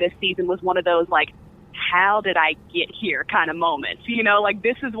Kobe this season was one of those, like, how did I get here kind of moments? Like,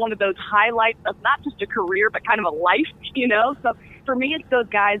 this is one of those highlights of not just a career, but kind of a life, So for me, it's those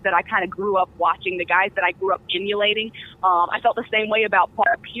guys that I kind of grew up watching, the guys that I grew up emulating. I felt the same way about Paul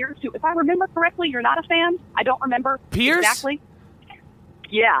Pierce, who, if I remember correctly, you're not a fan. I don't remember Pierce? Exactly.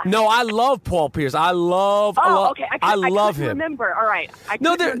 Yeah. No, I love Paul Pierce. I love him. Remember. All right.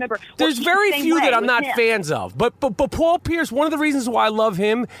 Remember. There's very few that I'm not fans of. But Paul Pierce, one of the reasons why I love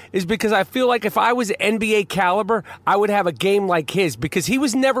him is because I feel like if I was NBA caliber, I would have a game like his, because he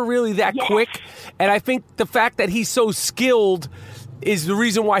was never really that quick. And I think the fact that he's so skilled is the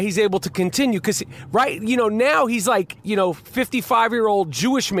reason why he's able to continue. Because, now he's like, 55-year-old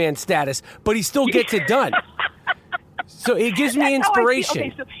Jewish man status, but he still gets it done. So it gives me inspiration.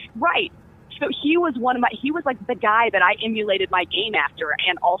 Okay, so, right. So he was like the guy that I emulated my game after,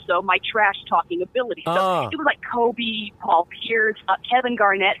 and also my trash talking ability. So it was like Kobe, Paul Pierce, Kevin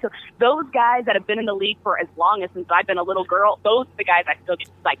Garnett. So those guys that have been in the league for as long as since I've been a little girl, those are the guys I still get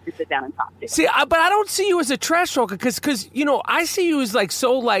psyched to sit down and talk to. See, but I don't see you as a trash talker, because I see you as like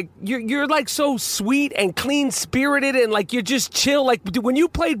so, like, you're like so sweet and clean spirited, and like you're just chill. Like, when you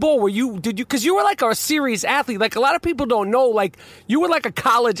played ball, because you were like a serious athlete. Like, a lot of people don't know, like, you were like a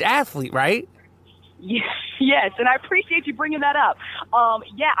college athlete, right? Yes, and I appreciate you bringing that up.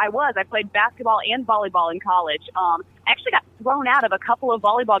 I was. I played basketball and volleyball in college. I actually got thrown out of a couple of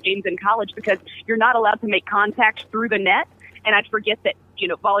volleyball games in college because you're not allowed to make contact through the net, and I'd forget that,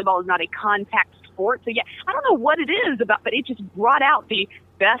 volleyball is not a contact sport. So, I don't know what it is but it just brought out the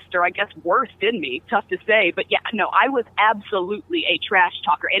best, or I guess worst, in me. Tough to say. But, I was absolutely a trash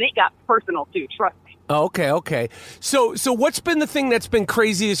talker, and it got personal, too. Trust me. Okay. So what's been the thing that's been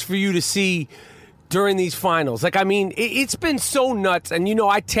craziest for you to see during these finals? Like, I mean, it's been so nuts. And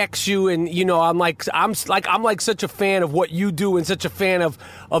I text you, and I'm like such a fan of what you do, and such a fan of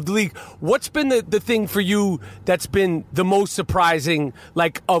the league. What's been the thing for you that's been the most surprising?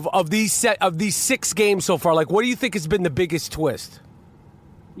 Like of these 6 games so far. Like, what do you think has been the biggest twist?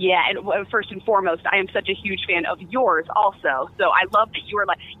 Yeah, and first and foremost, I am such a huge fan of yours also. So I love that you're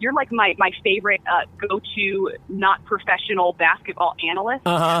like my favorite go-to not professional basketball analyst.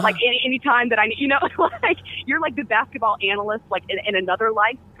 Uh-huh. Like anytime that like you're like the basketball analyst like in another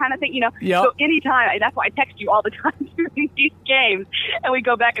life kind of thing, Yep. So anytime, that's why I text you all the time during these games, and we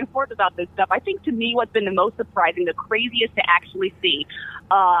go back and forth about this stuff. I think to me what's been the most surprising, the craziest to actually see,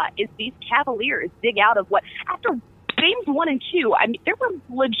 is these Cavaliers dig out of what, after Games 1 and 2, I mean, there were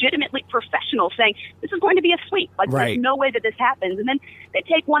legitimately professionals saying this is going to be a sweep. Like, right. There's no way that this happens. And then they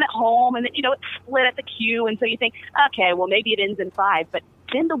take one at home, and then, it's split at the Q. And so you think, okay, well, maybe it ends in 5. But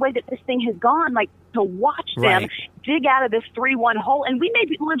then the way that this thing has gone, like, to watch them dig out of this 3-1 hole, and we may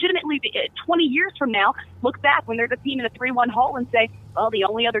be legitimately 20 years from now look back when there's a team in a 3-1 hole and say, well, the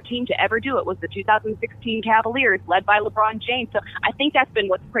only other team to ever do it was the 2016 Cavaliers led by LeBron James. So I think that's been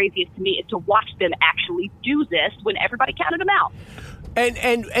what's craziest to me, is to watch them actually do this when everybody counted them out.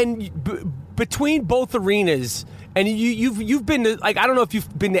 And between both arenas, and you've been to, like, I don't know if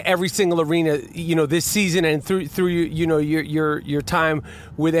you've been to every single arena, this season, and through your time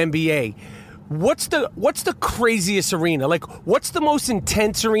with NBA. What's the craziest arena? Like, what's the most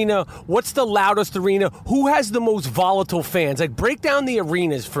intense arena? What's the loudest arena? Who has the most volatile fans? Like, break down the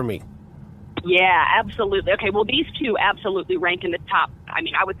arenas for me. Yeah, absolutely. Okay, well, these two absolutely rank in the top. I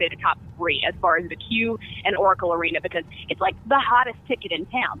mean, I would say the top 3 as far as the Q and Oracle Arena, because it's like the hottest ticket in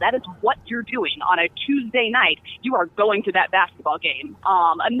town. That is what you're doing on a Tuesday night. You are going to that basketball game.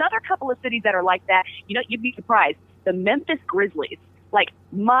 Another couple of cities that are like that, you'd be surprised. The Memphis Grizzlies. Like,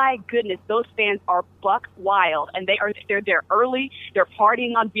 my goodness, those fans are buck wild, and they're there early. They're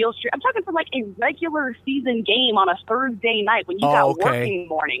partying on Beale Street. I'm talking for like a regular season game on a Thursday night when you got working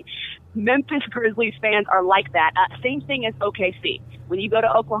morning. Memphis Grizzlies fans are like that. Same thing as OKC. When you go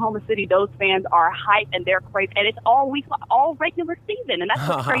to Oklahoma City, those fans are hype and they're crazy, and it's all regular season. And that's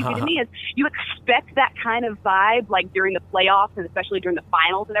what's crazy to me, is you expect that kind of vibe like during the playoffs and especially during the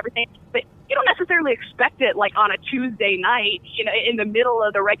finals and everything, but you don't necessarily expect it like on a Tuesday night, in the middle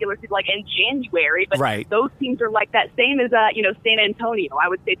of the regular season, like in January. But those teams are like that. Same as San Antonio. I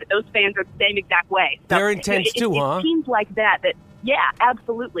would say that those fans are the same exact way. So they're intense too, huh? It seems like that. Yeah,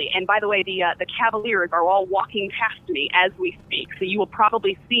 absolutely. And by the way, the Cavaliers are all walking past me as we speak, so you will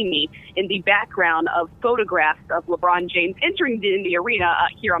probably see me in the background of photographs of LeBron James entering the arena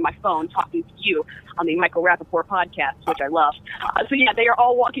here on my phone, talking to you on the Michael Rappaport podcast, which I love. So yeah, they are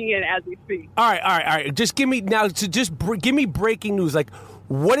all walking in as we speak. All right. Just give me give me breaking news. Like,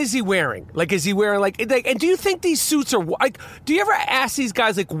 what is he wearing? Like, is he wearing like? And do you think these suits are like? Do you ever ask these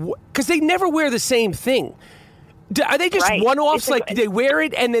guys like? Because they never wear the same thing. Are they just one-offs? Like, they wear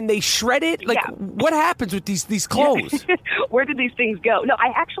it and then they shred it? Like, what happens with these clothes? Where did these things go? No,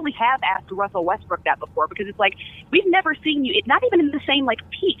 I actually have asked Russell Westbrook that before, because it's like, we've never seen you, not even in the same, like,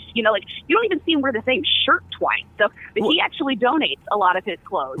 piece. Like, you don't even see him wear the same shirt twice. So, but he actually donates a lot of his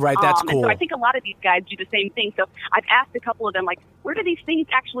clothes. Right, that's cool. And so I think a lot of these guys do the same thing. So I've asked a couple of them, like, where do these things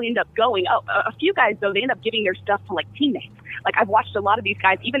actually end up going? Oh, a few guys, though, they end up giving their stuff to, like, teammates. Like, I've watched a lot of these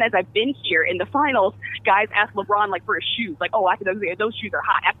guys, even as I've been here in the finals, guys ask LeBron, like, for his shoes. Like, those shoes are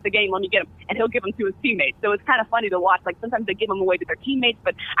hot. After the game, let me get them. And he'll give them to his teammates. So it's kind of funny to watch. Like, sometimes they give them away to their teammates,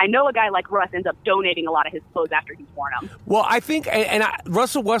 but I know a guy like Russ ends up donating a lot of his clothes after he's worn them. Well, I think,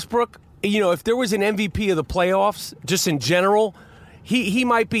 Russell Westbrook, if there was an MVP of the playoffs, just in general, he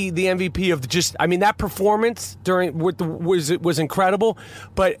might be the MVP of that performance was incredible.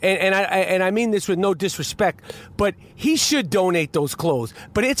 But and I mean this with no disrespect, but he should donate those clothes.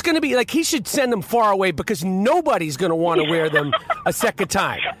 But it's going to be like, he should send them far away, because nobody's going to want to wear them a second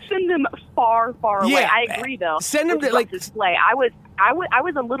time. Send them far away. Yeah. I agree, though. Send them to display. I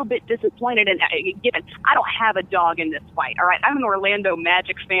was a little bit disappointed, and given I don't have a dog in this fight. All right, I'm an Orlando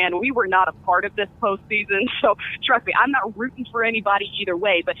Magic fan. We were not a part of this postseason, so trust me, I'm not rooting for anybody either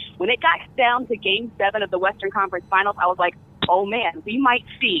way. But when it got down to Game 7 of the Western Conference Finals, I was like, oh man, we might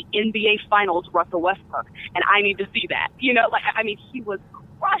see NBA Finals Russell Westbrook, and I need to see that. He was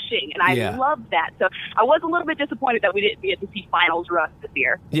crushing, and I loved that. So I was a little bit disappointed that we didn't get to see Finals Russ this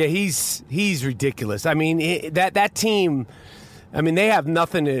year. Yeah, he's ridiculous. I mean, that team. I mean, they have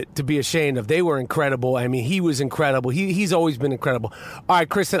nothing to be ashamed of. They were incredible. I mean, he was incredible. He's always been incredible. All right,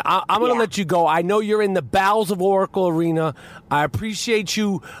 Kristen, I'm going to let you go. I know you're in the bowels of Oracle Arena. I appreciate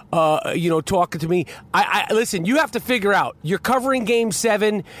you, talking to me. Listen, you have to figure out. You're covering Game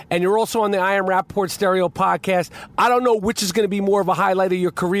 7, and you're also on the I Am Rappaport Stereo podcast. I don't know which is going to be more of a highlight of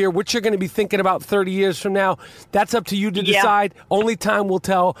your career, which you're going to be thinking about 30 years from now. That's up to you to decide. Only time will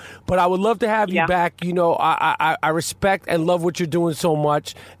tell. But I would love to have you back. You know, I respect and love what you're doing so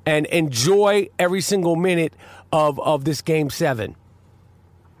much, and enjoy every single minute of this Game 7.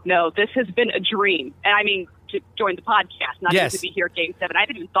 No, this has been a dream. And I mean, to join the podcast, not just to be here at Game 7. I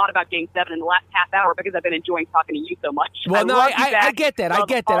haven't even thought about Game 7 in the last half hour because I've been enjoying talking to you so much. Well, I get that.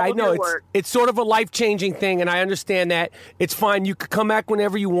 I know it's sort of a life-changing thing, and I understand that. It's fine. You could come back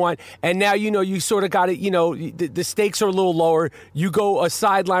whenever you want. And now, you sort of got it, the stakes are a little lower. You go a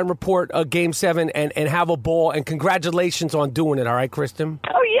sideline report of Game 7 and have a ball, and congratulations on doing it. All right, Kristen?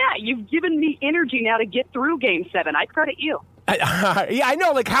 Oh, yeah. You've given me energy now to get through Game 7. I credit you. Yeah, I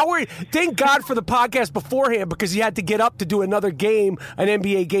know. Like, thank God for the podcast beforehand because you had to get up to do another game, an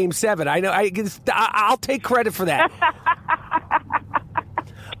NBA Game 7. I know. I'll take credit for that.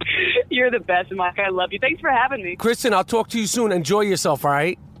 You're the best, Mike. I love you. Thanks for having me. Kristen, I'll talk to you soon. Enjoy yourself, all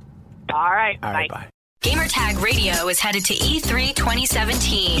right? All right. Bye. Gamertag Radio is headed to E3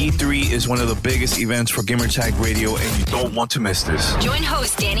 2017. E3 is one of the biggest events for Gamertag Radio, and you don't want to miss this. Join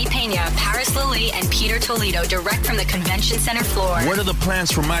hosts Danny Pena, Paris Lilly, and Peter Toledo direct from the convention center floor. What are the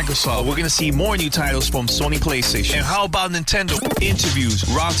plans for Microsoft? We're going to see more new titles from Sony PlayStation. And how about Nintendo? Interviews,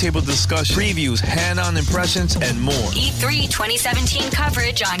 roundtable discussion, previews, hand-on impressions, and more. E3 2017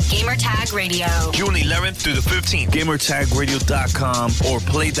 coverage on Gamertag Radio. June 11th through the 15th. GamerTagRadio.com or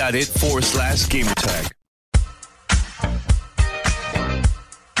play.it/Gamertag.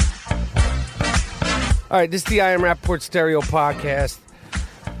 All right, this is the I Am Rappaport Stereo podcast.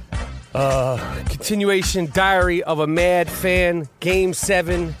 Continuation, Diary of a Mad Fan, Game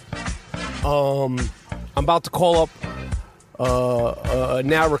 7. I'm about to call up a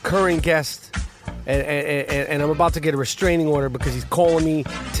now recurring guest, and I'm about to get a restraining order because he's calling me,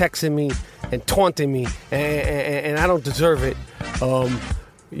 texting me, and taunting me, and I don't deserve it.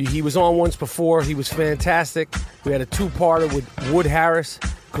 He was on once before. He was fantastic. We had a two-parter with Wood Harris,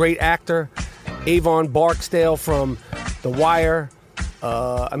 great actor. Avon Barksdale from The Wire.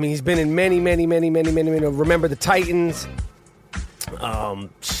 He's been in many. Remember the Titans.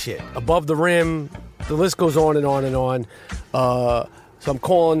 Above the Rim. The list goes on and on and on. So I'm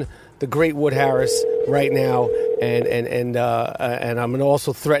calling the great Wood Harris right now, and I'm going to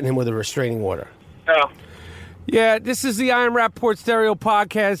also threaten him with a restraining order. Yeah, this is the I Am Rappaport Stereo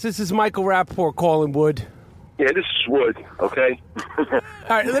podcast. This is Michael Rappaport calling Wood. Yeah, this is Wood, okay? All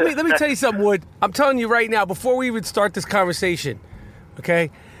right, let me tell you something, Wood. I'm telling you right now, before we even start this conversation, okay?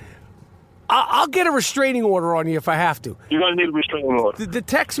 I'll get a restraining order on you if I have to. You're going to need a restraining order. The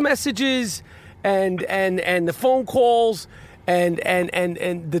text messages and the phone calls and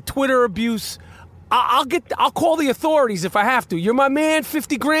the Twitter abuse, I'll call the authorities if I have to. You're my man,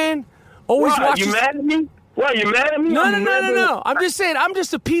 50 grand. Always watch. You mad at me? What, you mad at me? No. I'm just saying, I'm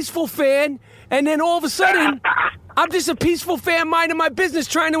just a peaceful fan. And then all of a sudden, I'm just a peaceful fan minding my business,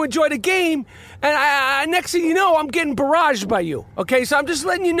 trying to enjoy the game. And next thing you know, I'm getting barraged by you. Okay, so I'm just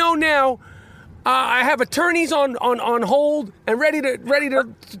letting you know now. I have attorneys on hold and ready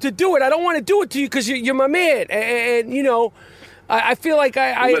to do it. I don't want to do it to you because you're my man. And I feel like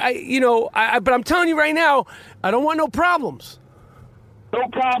but I'm telling you right now, I don't want no problems. No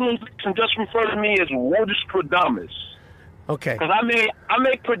problems. And just refer to me as Woodstradamus. Okay. Because I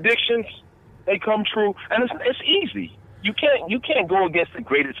make predictions. They come true, and it's easy. You can't go against the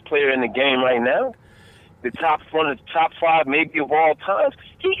greatest player in the game right now, the top 5 maybe of all times.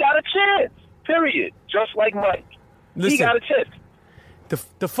 He got a chance. Period. Just like Mike, he got a chance.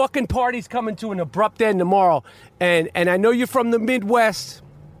 The fucking party's coming to an abrupt end tomorrow, and I know you're from the Midwest,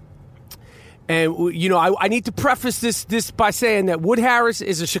 and I need to preface this by saying that Wood Harris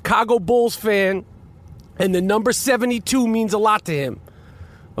is a Chicago Bulls fan, and the number 72 means a lot to him.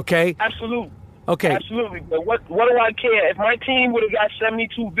 Okay? Absolutely. Okay. Absolutely. But what do I care? If my team would have got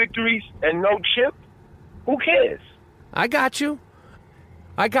 72 victories and no chip, who cares? I got you.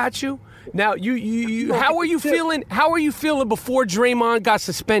 Now, you how are you feeling? How are you feeling before Draymond got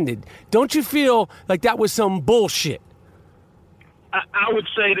suspended? Don't you feel like that was some bullshit? I would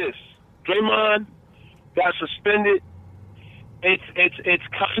say this. Draymond got suspended. It's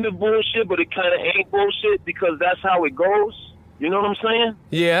kind of bullshit, but it kind of ain't bullshit because that's how it goes. You know what I'm saying?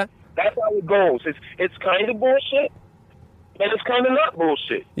 Yeah. That's how it goes. It's kind of bullshit, and it's kind of not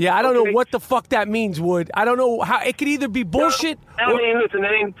bullshit. Yeah, I don't know what the fuck that means, Wood. I don't know how it could either be bullshit. I mean, listen,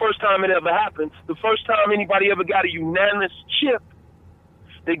 that ain't the first time it ever happened. The first time anybody ever got a unanimous chip,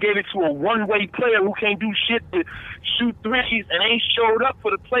 they gave it to a one-way player who can't do shit to shoot threes and ain't showed up for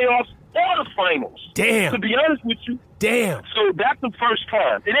the playoffs or the finals. Damn. To be honest with you. Damn. So that's the first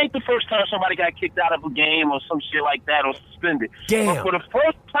time. It ain't the first time somebody got kicked out of a game or some shit like that or suspended. Damn. But for the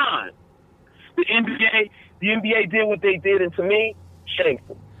first time, the NBA did what they did, and to me,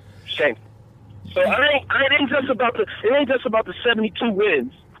 shameful. Shameful. So it ain't just about the 72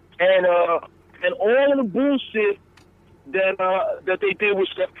 wins and all of the bullshit that they did with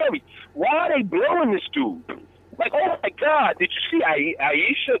Steph Curry. Why are they blowing this dude? Like, oh my God, did you see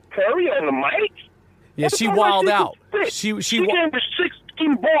Ayesha Curry on the mic? Yeah, she wilded out. She came for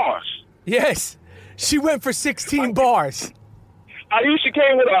 16 bars. Yes, she went for 16 bars. Ayesha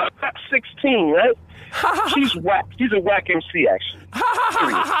came with a 16, right? She's whack. She's a whack MC, actually.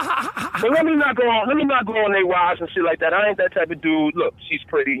 But let me not go on their wives and shit like that. I ain't that type of dude. Look, she's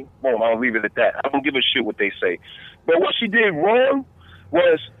pretty. Boom, I'll leave it at that. I don't give a shit what they say. But what she did wrong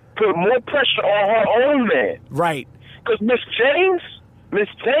was put more pressure on her own man. Right. Because Miss James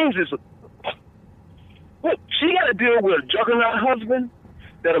is... Look, she got to deal with a juggernaut husband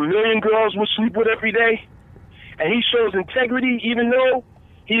that a million girls will sleep with every day. And he shows integrity even though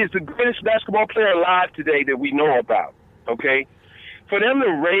he is the greatest basketball player alive today that we know about, okay? For them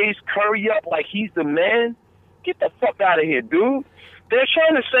to raise Curry up like he's the man, get the fuck out of here, dude. They're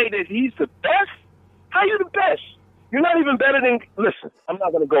trying to say that he's the best? How you the best? You're not even better than... Listen, I'm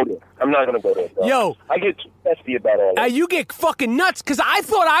not going to go there. Bro. Yo. I get too testy about all that. You get fucking nuts because I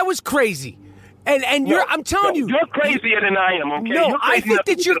thought I was crazy. And I'm telling you. You're crazier than I am, okay? No, I think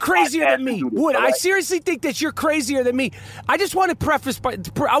that you're crazier than me. Wood, right? I seriously think that you're crazier than me. I just want to preface by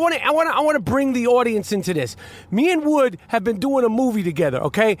I want to bring the audience into this. Me and Wood have been doing a movie together,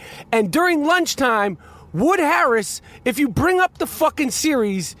 okay? And during lunchtime, Wood Harris, if you bring up the fucking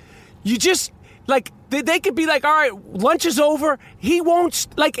series, you just like they could be like, all right, lunch is over. He won't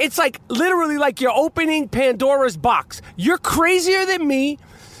like it's like literally like you're opening Pandora's box. You're crazier than me.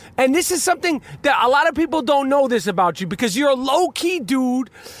 And this is something that a lot of people don't know this about you because you're a low-key dude,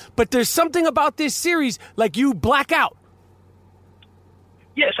 but there's something about this series like you black out.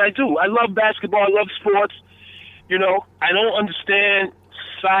 Yes, I do. I love basketball. I love sports. You know, I don't understand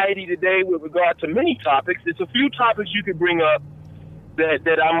society today with regard to many topics. There's a few topics you could bring up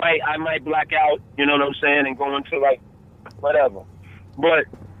that I might black out, you know what I'm saying, and go into, like, whatever. But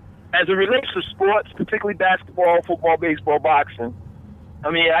as it relates to sports, particularly basketball, football, baseball, boxing, I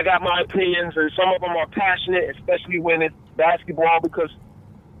mean, I got my opinions, and some of them are passionate, especially when it's basketball, because,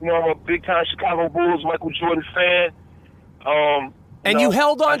 you know, I'm a big-time Chicago Bulls, Michael Jordan fan. And you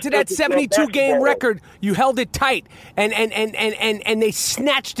held on to that 72-game record. You held it tight, and they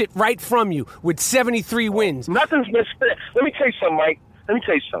snatched it right from you with 73 wins. Nothing's been spent. Let me tell you something, Mike. Let me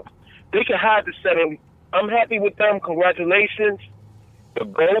tell you something. They can hide the 70. I'm happy with them. Congratulations. The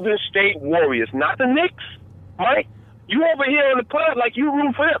Golden State Warriors, not the Knicks, Mike. You over here on the pod like you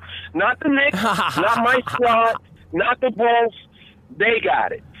room for them. Not the Knicks, not my squad, not the Bulls. They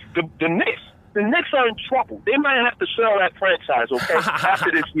got it. The Knicks are in trouble. They might have to sell that franchise, okay,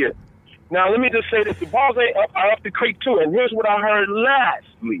 after this year. Now, let me just say this. The Bulls are up the creek, too. And here's what I heard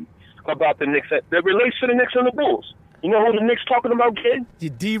lastly about the Knicks that relates to the Knicks and the Bulls. You know who the Knicks talking about,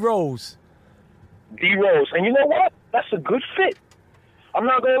 kid? D. Rose. D. Rose. And you know what? That's a good fit. I'm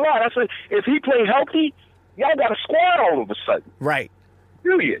not going to lie. If he played healthy, y'all got a squad all of a sudden. Right.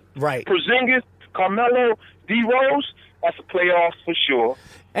 Period. Right. Porzingis, Carmelo, D. Rose, that's a playoff for sure.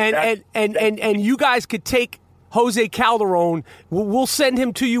 And you guys could take Jose Calderon. We'll send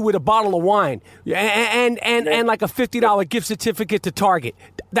him to you with a bottle of wine and like a $50 gift certificate to Target.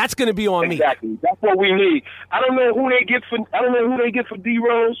 That's going to be on me. Exactly. That's what we need. I don't know who they get for D.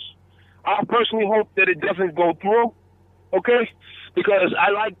 Rose. I personally hope that it doesn't go through. Okay. Because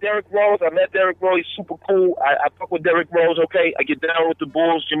I like Derrick Rose. I met Derrick Rose. He's super cool. I fuck with Derrick Rose, okay? I get down with the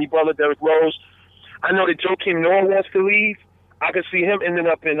Bulls, Jimmy Butler, Derrick Rose. I know that Joakim Noah wants to leave. I could see him ending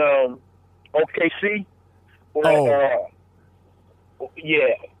up in OKC.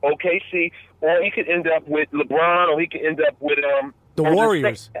 OKC. Or he could end up with LeBron, or he could end up with the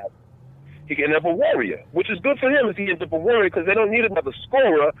Warriors. He could end up a Warrior, which is good for him if he ends up a Warrior because they don't need another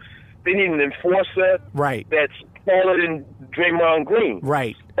scorer. They need an enforcer that's taller than Draymond Green.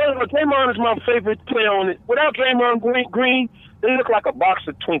 Right. Draymond is my favorite player on it. Without Draymond Green, they look like a box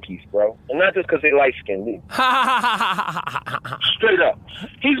of Twinkies, bro. And not just because they light-skinned. Straight up.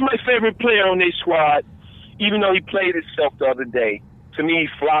 He's my favorite player on their squad, even though he played himself the other day. To me, he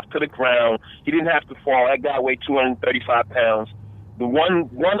flopped to the ground. He didn't have to fall. That guy weighed 235 pounds. The one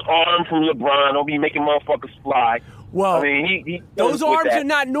arm from LeBron, don't be making motherfuckers fly. Well, I mean, he those arms are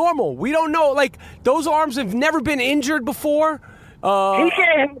not normal. We don't know. Like, those arms have never been injured before. He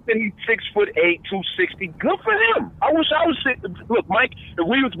can't help that he's 6'8", 260. Good for him. I wish I was look, Mike, if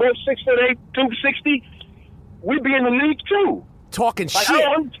we was both 6'8", 260, we'd be in the league too. Talking like, shit. I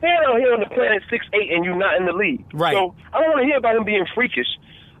don't understand out here on the planet 6'8" and you're not in the league. Right. So I don't want to hear about him being freakish.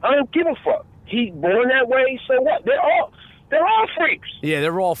 I don't give a fuck. He's born that way, so what? They're all freaks. Yeah,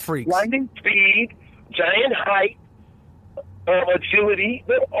 they're all freaks. Lightning speed, giant height, agility.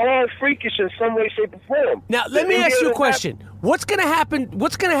 They're all freakish in some way, shape, or form. Now, let me ask you a question. What's going to happen?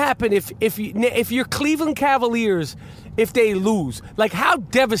 What's going to happen if you're Cleveland Cavaliers, if they lose? Like, how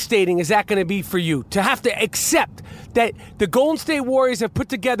devastating is that going to be for you to have to accept that the Golden State Warriors have put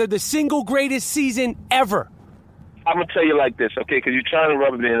together the single greatest season ever? I'm gonna tell you like this, okay? Because you're trying to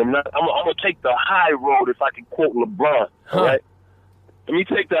rub it in. I'm gonna take the high road, if I can quote LeBron. All right. Let me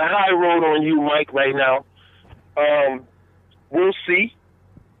take the high road on you, Mike, right now. We'll see.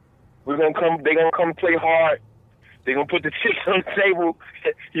 They're gonna come play hard. They're gonna put the chips on the table,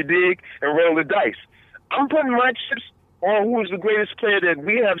 you dig, and roll the dice. I'm putting my chips on who is the greatest player that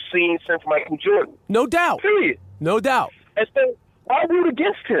we have seen since Michael Jordan. No doubt. Period. No doubt. And so why root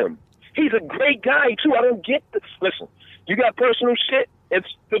against him? He's a great guy, too. I don't get this. Listen, you got personal shit. It's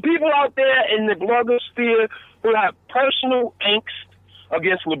the people out there in the blogosphere who have personal angst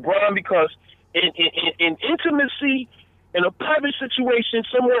against LeBron because in intimacy, in a private situation,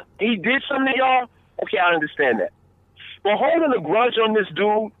 he did something to y'all. Okay, I understand that. But holding a grudge on this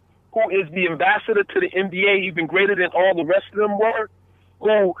dude who is the ambassador to the NBA, even greater than all the rest of them were,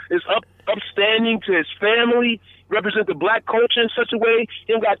 who is upstanding to his family, represent the black culture in such a way,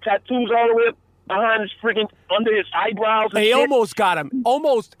 he got tattoos all the way up behind his friggin' under his eyebrows. And he shit. almost got him.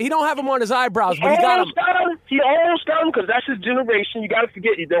 Almost. He don't have him on his eyebrows, but he got him. He almost got him because that's his generation. You got to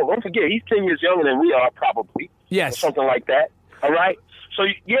forget. Don't forget. He's 10 years younger than we are, probably. Yes. Or something like that. All right. So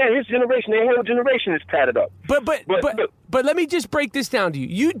yeah, his generation, their whole generation is tatted up. But let me just break this down to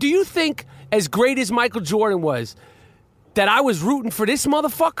you. Do you think, as great as Michael Jordan was, that I was rooting for this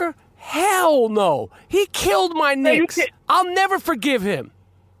motherfucker? Hell no. He killed my Knicks. I'll never forgive him.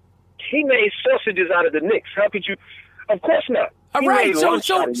 He made sausages out of the Knicks. How could you? Of course not. All right,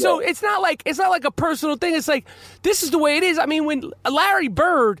 so it's not like a personal thing. It's like, this is the way it is. I mean, when Larry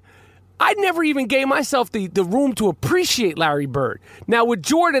Bird, I never even gave myself the room to appreciate Larry Bird. Now with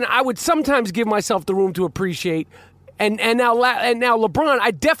Jordan, I would sometimes give myself the room to appreciate. And now LeBron, I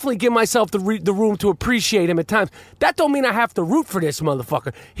definitely give myself the room to appreciate him at times. That don't mean I have to root for this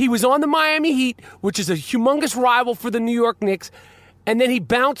motherfucker. He was on the Miami Heat, which is a humongous rival for the New York Knicks, and then he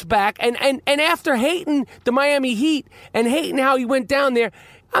bounced back. And after hating the Miami Heat and hating how he went down there,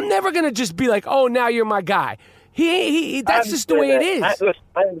 I'm never gonna just be like, oh, now you're my guy. That's just the way it is. I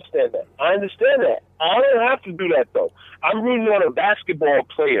understand that. I don't have to do that though. I'm rooting on a basketball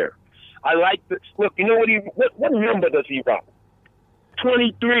player. I like the look. You know what number does he rock?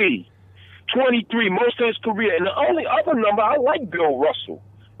 23. 23, most of his career. And the only other number I like, Bill Russell,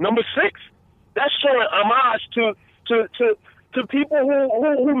 number 6. That's showing homage to people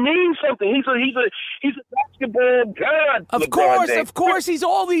who mean something. He's a basketball god. Of course, he's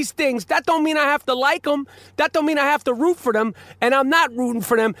all these things. That don't mean I have to like him. That don't mean I have to root for them. And I'm not rooting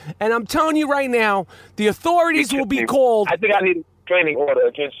for them. And I'm telling you right now, the authorities will be called. I think I need restraining order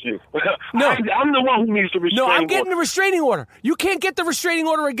against you. No. I'm the one who needs the restraining order. No, I'm getting the restraining order. You can't get the restraining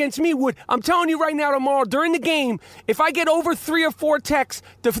order against me, Wood. I'm telling you right now, tomorrow, during the game, if I get over 3 or 4 texts,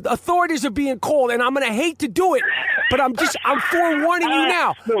 the authorities are being called, and I'm going to hate to do it, but I'm forewarning you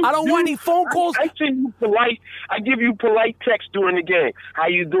now. I don't want any phone calls. I give you polite text during the game. How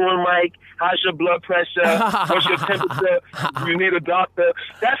you doing, Mike? How's your blood pressure? What's your temperature? You need a doctor?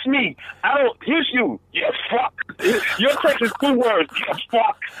 That's me. Here's you. Yeah, fuck. Your text is 2 words. Yeah,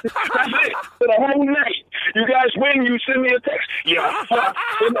 fuck. That's it. For the whole night. You guys win, you send me a text. Yeah, fuck.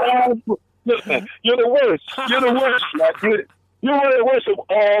 Listen, you're the worst. You're the worst. Like, you're one of the worst of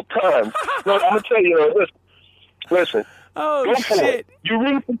all time. Look, I'm going to tell you, listen. Oh, go for shit. it. You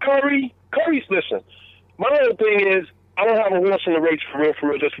rooting for Curry? Curry's, listen. My other thing is, I don't have a horse in the race for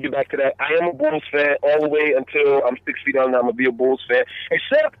real, just to get back to that. I am a Bulls fan all the way until I'm 6 feet under. I'm going to be a Bulls fan.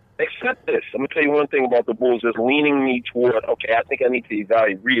 Except this. I'm going to tell you one thing about the Bulls that's leaning me toward, okay, I think I need to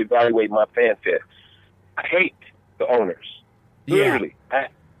reevaluate my fanfare. I hate the owners. Literally. I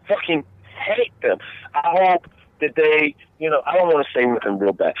fucking hate them. I hope that they, I don't want to say nothing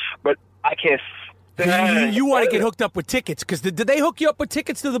real bad, but I can't You want to get hooked up with tickets. Because did they hook you up with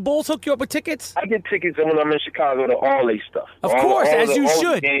tickets? Did the Bulls hook you up with tickets? I get tickets when I'm in Chicago to all these stuff. Of course, as you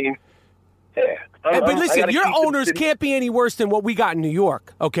should. Games. Yeah. But listen, your owners can't be any worse than what we got in New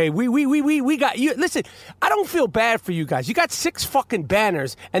York. Okay, we got you. Listen, I don't feel bad for you guys. You got 6 fucking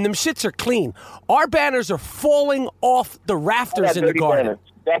banners, and them shits are clean. Our banners are falling off the rafters in the garden.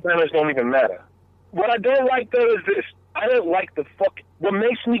 That banners don't even matter. What I don't like though is this. I don't like the fuck. What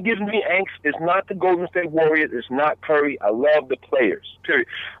gives me angst is not the Golden State Warriors. It's not Curry. I love the players. Period.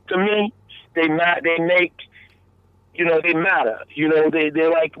 To me, they make. They matter. They're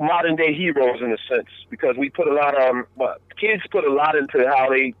like modern day heroes in a sense because we put a lot on. Kids put a lot into how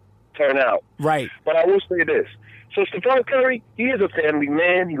they turn out. Right. But I will say this: so Stephen Curry, he is a family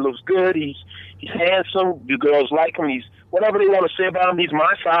man. He looks good. He's handsome. The girls like him. He's whatever they want to say about him. He's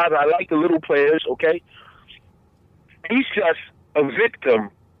my size. I like the little players. Okay. He's just a victim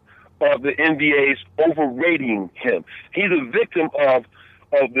of the NBA's overrating him. He's a victim of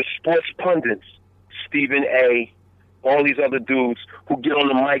the sports pundits, Stephen A., all these other dudes who get on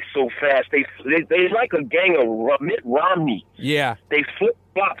the mic so fast. They like a gang of Mitt Romney. Yeah. They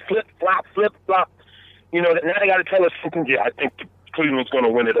flip-flop. Now they got to tell us something. Yeah, I think Cleveland's going to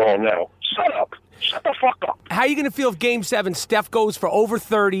win it all now. Shut up. Shut the fuck up. How are you going to feel if Game 7, Steph goes for over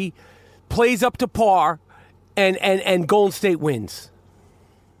 30, plays up to par, and Golden State wins?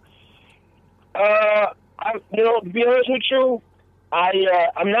 To be honest with you,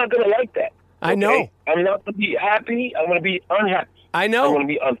 I'm not going to like that. I know. Okay? I'm not going to be happy. I'm going to be unhappy. I know. I'm going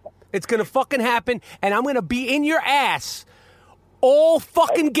to be unhappy. It's going to fucking happen, and I'm going to be in your ass all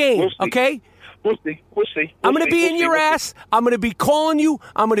fucking game, okay? We'll see. I'm going to be in your ass. I'm going to be calling you.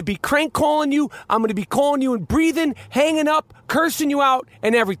 I'm going to be crank calling you. I'm going to be calling you and breathing, hanging up, cursing you out,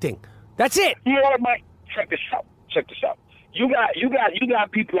 and everything. That's it. You know what, Mike? Check this out. You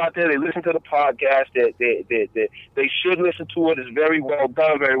got people out there that listen to the podcast that they should listen to it. It's very well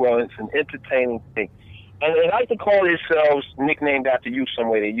done, very well. It's an entertaining thing. And they like to call themselves nicknamed after you some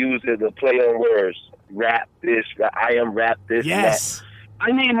way. They use it to play on words. Rap this, I am rap this. Yes. That.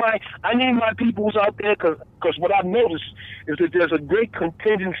 I need my peoples out there because what I've noticed is that there's a great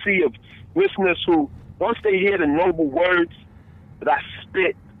contingency of listeners who, once they hear the noble words that I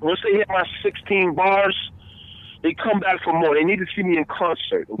spit, once they hear my 16 bars, they come back for more. They need to see me in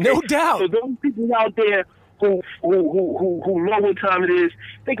concert. Okay? No doubt. So those people out there who know what time it is,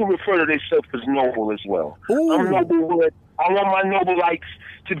 they can refer to themselves as noble as well. Ooh. I'm noble. I want my noble-lites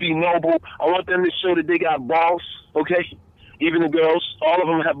to be noble. I want them to show that they got balls, okay? Even the girls, all of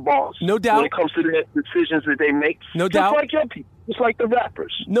them have balls. No doubt. When it comes to the decisions that they make. No doubt. Just like your people. Just like the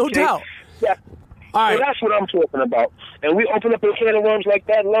rappers. No doubt. Yeah. All right. So that's what I'm talking about. And we open up a can of worms like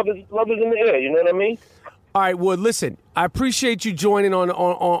that, love is in the air, you know what I mean? All right, Wood, listen, I appreciate you joining on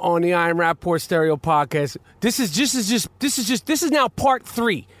the I Am Rapport Stereo podcast. This is now part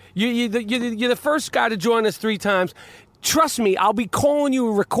 3. You're the first guy to join us 3 times. Trust me, I'll be calling you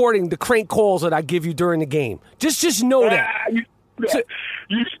and recording the crank calls that I give you during the game. Just know that. You do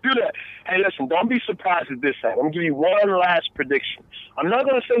that. Hey, listen, don't be surprised at this time. I'm going to give you one last prediction. I'm not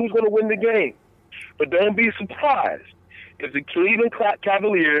going to say who's going to win the game, but don't be surprised if the Cleveland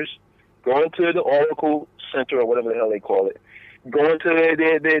Cavaliers go into the Oracle Center or whatever the hell they call it, go into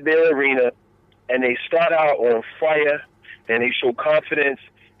their arena, and they start out on fire, and they show confidence,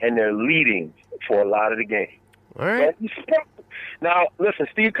 and they're leading for a lot of the game. All right. Now, listen,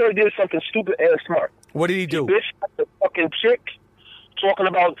 Steve Kerr did something stupid and smart. What did he do? He bitched at the fucking chick talking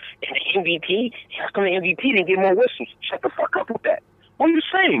about the MVP. How come the MVP didn't get more whistles? Shut the fuck up with that. What are you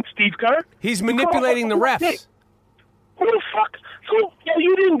saying, Steve Kerr? He's manipulating the refs. Who the fuck? So,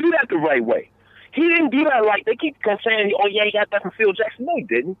 you didn't do that the right way. He didn't do that like they keep saying, oh, yeah, he got that from Phil Jackson. No, he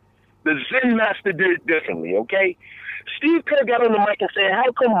didn't. The Zen Master did it differently, okay? Steve Kerr got on the mic and said,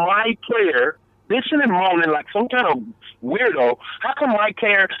 how come my player, bitching and moaning like some kind of weirdo, how come my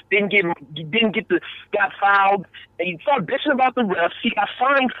player got fouled, and he started bitching about the refs, he got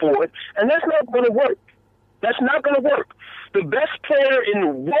fined for it, and that's not going to work. That's not going to work. The best player in the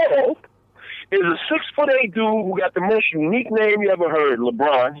world is a 6'8" dude who got the most unique name you ever heard,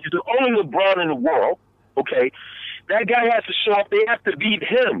 LeBron. He's the only LeBron in the world, okay? That guy has to show up. They have to beat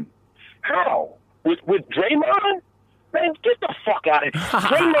him. How? With Draymond? Man, get the fuck out of here.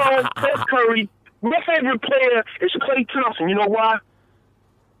 Draymond, Steph Curry. My favorite player is Klay Thompson. You know why?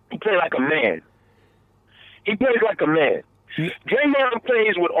 He plays like a man. Draymond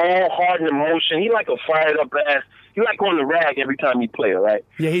plays with all heart and emotion. He like a fired up ass. He like on the rag every time he plays, right?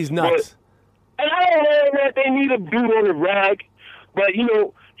 Yeah, he's nuts. And I don't know that they need a dude on the rag, but, he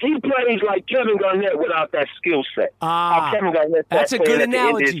plays like Kevin Garnett without that skill set. Kevin Garnett. That's a good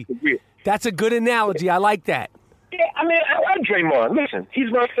analogy. That's a good analogy. I like that. Yeah, I mean, I like Draymond. Listen,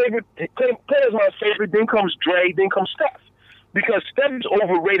 he's my favorite. Clay's my favorite. Then comes Dre. Then comes Steph. Because Steph is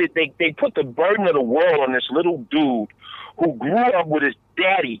overrated. They put the burden of the world on this little dude who grew up with his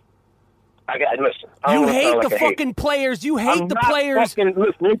daddy. Listen. You hate the fucking players. You hate the players. Listen,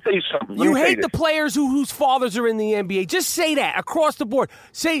 let me tell you something. You hate the players whose fathers are in the NBA. Just say that across the board.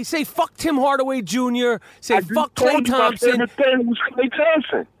 Say fuck Tim Hardaway Jr. Say fuck Klay Thompson. My favorite thing was Klay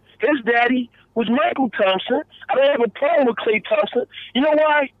Thompson. His daddy was Michael Thompson. I don't have a problem with Klay Thompson. You know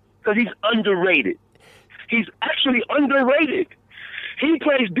why? Because he's underrated. He's actually underrated. He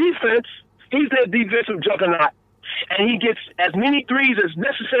plays defense. He's that defensive juggernaut. And he gets as many threes as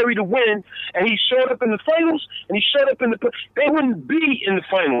necessary to win. And he showed up in the finals. And he showed up in the. They wouldn't be in the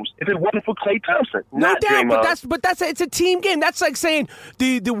finals if it wasn't for Klay Thompson. No doubt, Draymond. but it's a team game. That's like saying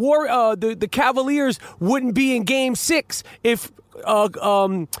the Cavaliers wouldn't be in Game 6 if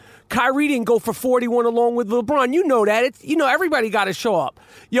Kyrie didn't go for 41 along with LeBron. You know that. Everybody got to show up.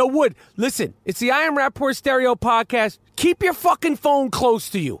 Yo, Wood, listen, it's the I Am Rappaport Stereo Podcast. Keep your fucking phone close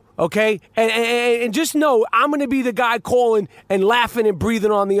to you, okay? And just know I'm going to be the guy calling and laughing and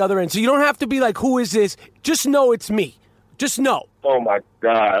breathing on the other end. So you don't have to be like, who is this? Just know it's me. Just know. Oh, my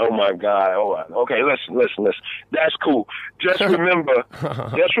God. Okay, listen. That's cool. Just remember,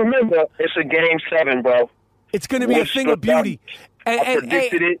 it's a Game 7, bro. It's going to be a thing of beauty. I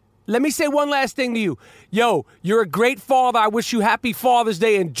predicted it. Let me say one last thing to you. Yo, you're a great father. I wish you happy Father's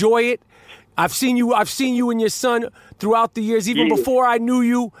Day. Enjoy it. I've seen you and your son throughout the years, even before I knew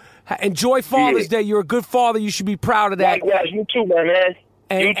you. Enjoy Father's Day. You're a good father. You should be proud of that. Likewise, you too, my man.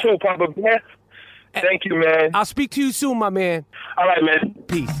 You too, Papa Bear. Thank you, man. I'll speak to you soon, my man. All right, man.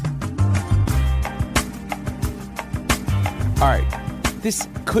 Peace. All right. This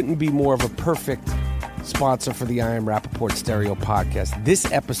couldn't be more of a perfect sponsor for the I Am Rappaport Stereo Podcast.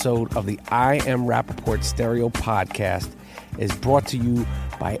 This episode of the I Am Rappaport Stereo Podcast is brought to you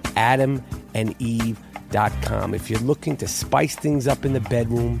by AdamandEve.com. If you're looking to spice things up in the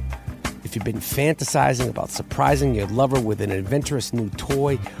bedroom, if you've been fantasizing about surprising your lover with an adventurous new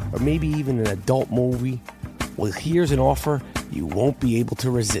toy or maybe even an adult movie, well, here's an offer you won't be able to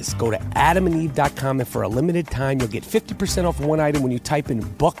resist. Go to AdamandEve.com, and for a limited time, you'll get 50% off one item when you type in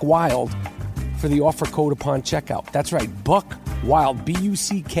Buck Wild for the offer code upon checkout. That's right, Buck Wild,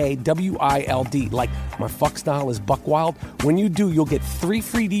 BUCKWILD. Like my fuck style is Buck Wild. When you do, you'll get 3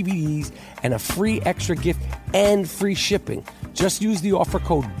 free DVDs and a free extra gift and free shipping. Just use the offer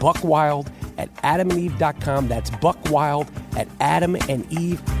code BuckWild at AdamandEve.com. That's BuckWild at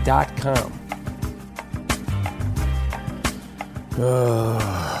AdamandEve.com.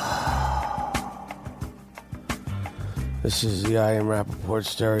 This is the I Am Rappaport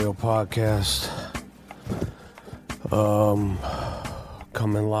Stereo Podcast.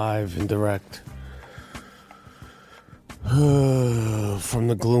 Coming live and direct from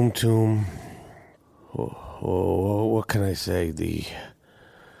the Gloom Tomb. What can I say? The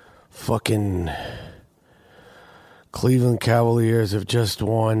fucking Cleveland Cavaliers have just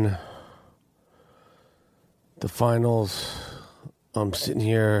won the finals. I'm sitting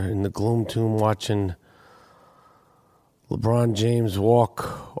here in the Gloom Tomb watching LeBron James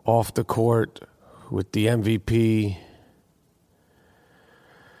walk off the court with the MVP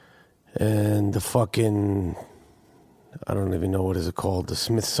and the fucking, I don't even know what is it called, the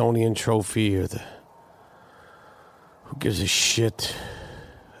Smithsonian Trophy or the, who gives a shit?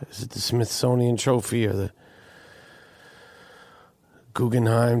 Is it the Smithsonian Trophy or the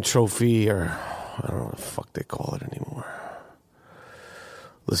Guggenheim Trophy or I don't know what the fuck they call it anymore.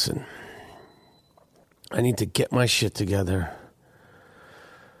 Listen, I need to get my shit together.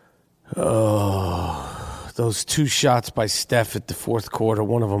 Oh, those 2 shots by Steph at the fourth quarter,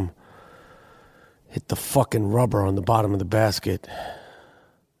 one of them hit the fucking rubber on the bottom of the basket.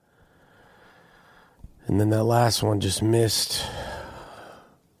 And then that last one just missed.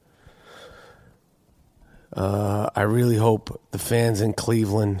 I really hope the fans in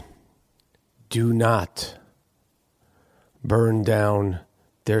Cleveland do not burn down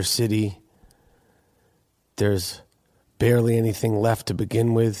their city. There's barely anything left to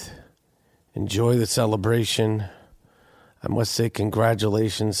begin with. Enjoy the celebration. I must say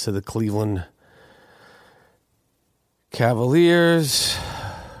congratulations to the Cleveland Cavaliers.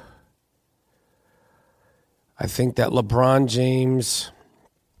 I think that LeBron James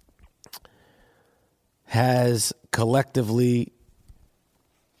has collectively,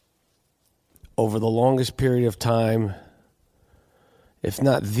 over the longest period of time, if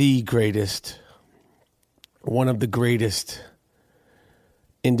not the greatest, one of the greatest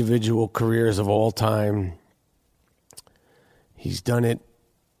individual careers of all time. He's done it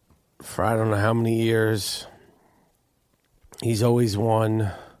for I don't know how many years. He's always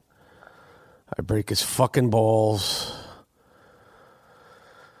won. I break his fucking balls.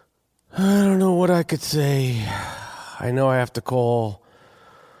 I don't know what I could say. I know I have to call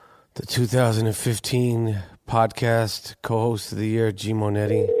the 2015 podcast co-host of the year, G.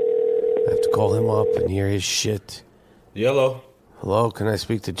 Monetti. I have to call him up and hear his shit. Hello. Hello, can I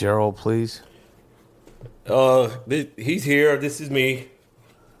speak to Gerald, please? He's here. This is me.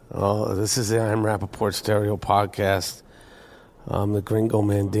 Oh, this is the I'm Rappaport Stereo podcast. I'm the Gringo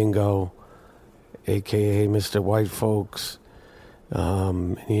Mandingo, a.k.a. Mr. White Folks.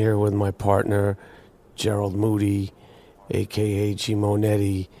 Here with my partner, Gerald Moody, a.k.a. G.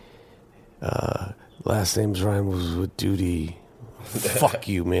 Monetti. Last name's rhymes with duty. Fuck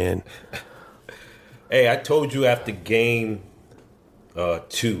you, man. Hey, I told you after game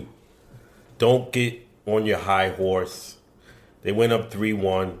 2, don't get on your high horse. They went up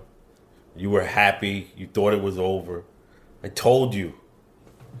 3-1. You were happy. You thought it was over. I told you.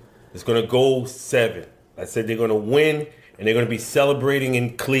 It's going to go 7. I said they're going to win, and they're going to be celebrating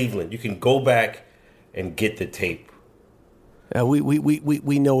in Cleveland. You can go back and get the tape.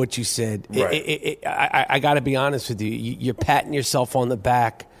 We know what you said. Right. I got to be honest with you. You're patting yourself on the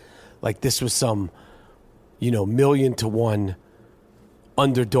back like this was some, 1,000,000-1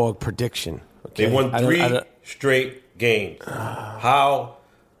 underdog prediction. Okay? They won 3 straight games. How?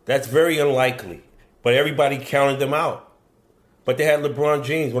 That's very unlikely. But everybody counted them out. But they had LeBron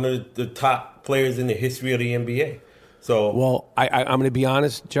James, one of the top players in the history of the NBA. So, well, I'm going to be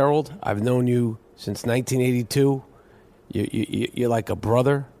honest, Gerald. I've known you since 1982. You're like a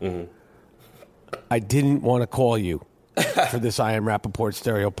brother. Mm-hmm. I didn't want to call you for this I Am Rappaport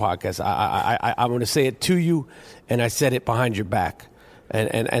Stereo podcast. I'm going to say it to you, and I said it behind your back.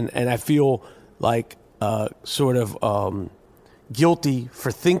 And I feel like sort of guilty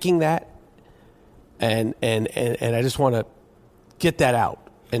for thinking that. And I just want to get that out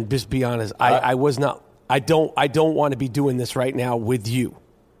and just be honest. I was not. I don't want to be doing this right now with you.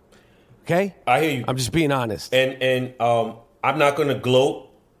 Okay? I hear you. I'm just being honest. And I'm not going to gloat.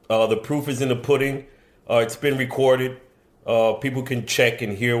 The proof is in the pudding. It's been recorded. People can check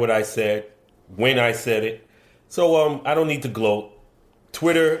and hear what I said when I said it. So I don't need to gloat.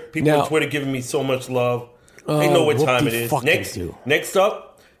 People on Twitter giving me so much love. They know what time it is. Next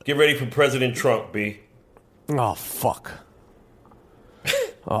up, get ready for President Trump, B. Oh, fuck.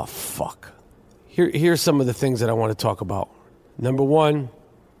 Oh, fuck. Here's some of the things that I want to talk about. Number one,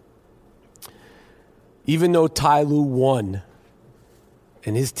 even though Ty Lue won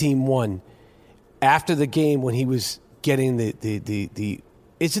and his team won, after the game when he was getting the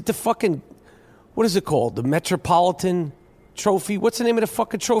is it the fucking, what is it called? The Metropolitan Trophy? What's the name of the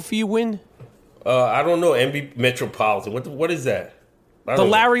fucking trophy you win? I don't know. MB Metropolitan. What is that? The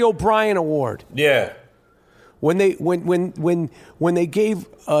Larry O'Brien Award. Yeah. When they gave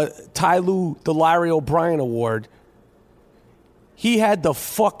Ty Lue the Larry O'Brien Award, he had the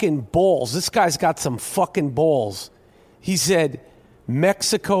fucking balls. This guy's got some fucking balls. He said,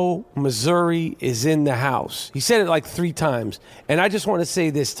 Mexico, Missouri is in the house. He said it like 3 times. And I just want to say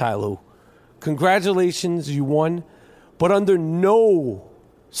this, Ty Lue. Congratulations, you won. But under no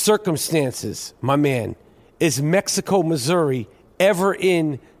circumstances, my man, is Mexico, Missouri ever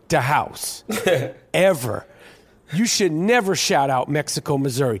in the house. Ever. You should never shout out Mexico,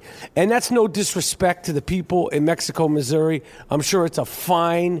 Missouri. And that's no disrespect to the people in Mexico, Missouri. I'm sure it's a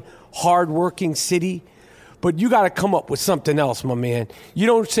fine, hardworking city. But you got to come up with something else, my man. You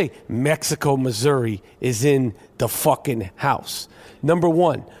don't say Mexico, Missouri is in the fucking house. Number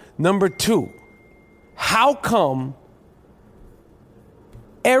one. Number two, how come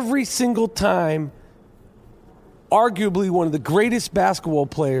every single time, arguably one of the greatest basketball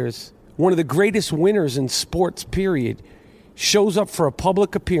players, one of the greatest winners in sports, period, shows up for a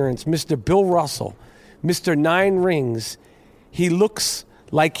public appearance, Mr. Bill Russell, Mr. 9 Rings, he looks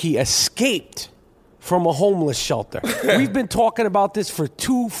like he escaped from a homeless shelter. We've been talking about this for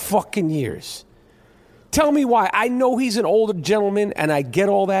 2 fucking years. Tell me why. I know he's an older gentleman, and I get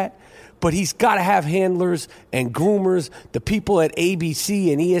all that, but he's got to have handlers and groomers, the people at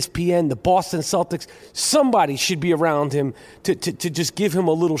ABC and ESPN, the Boston Celtics. Somebody should be around him to just give him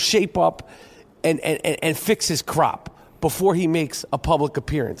a little shape up and fix his crop before he makes a public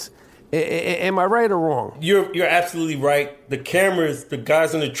appearance. Am I right or wrong? You're absolutely right. The cameras, the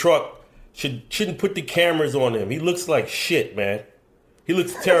guys in the truck shouldn't put the cameras on him. He looks like shit, man. He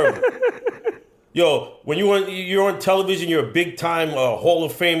looks terrible. Yo, when you're on television, you're a big-time Hall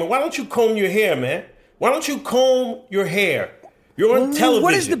of Famer. Why don't you comb your hair, man? Why don't you comb your hair? You're on television.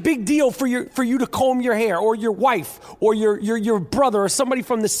 What is the big deal for you to comb your hair, or your wife, or your brother, or somebody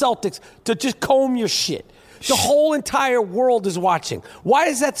from the Celtics to just comb your shit? The whole entire world is watching. Why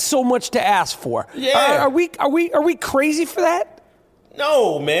is that so much to ask for? Yeah. Are we crazy for that?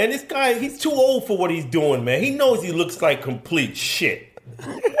 No, man. This guy, he's too old for what he's doing, man. He knows he looks like complete shit.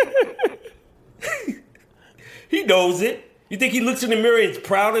 He knows it. You think he looks in the mirror and is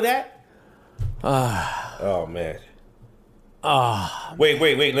proud of that? Oh, man.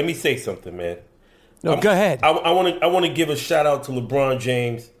 Wait. Let me say something, man. No, go ahead. I want to give a shout out to LeBron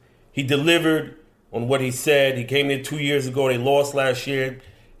James. He delivered on what he said. He came in 2 years ago. They lost last year.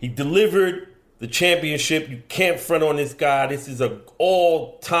 He delivered the championship. You can't front on this guy. This is an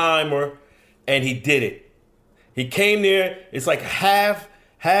all-timer, and he did it. He came there. It's like half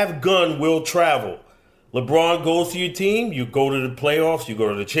gun will travel. LeBron goes to your team. You go to the playoffs. You go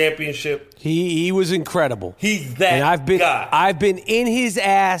to the championship. He was incredible. He's that guy. I've been in his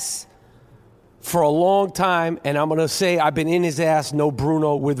ass for a long time, and I'm going to say I've been in his ass, no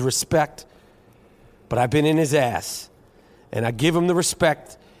Bruno, with respect. But I've been in his ass, and I give him the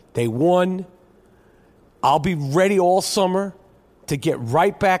respect. They won. I'll be ready all summer to get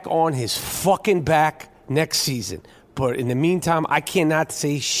right back on his fucking back next season. But in the meantime, I cannot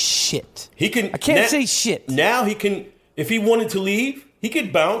say shit. I can't say shit. Now he can, if he wanted to leave, he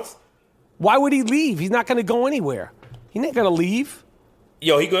could bounce. Why would he leave? He's not going to go anywhere. He's not going to leave.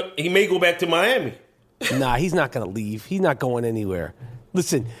 Yo, he may go back to Miami. Nah, he's not going to leave. He's not going anywhere.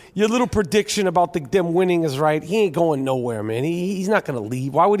 Listen, your little prediction about them winning is right. He ain't going nowhere, man. He's not going to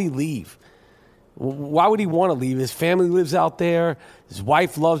leave. Why would he leave? Why would he want to leave? His family lives out there. His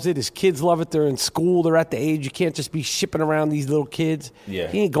wife loves it. His kids love it. They're in school. They're at the age you can't just be shipping around these little kids. Yeah.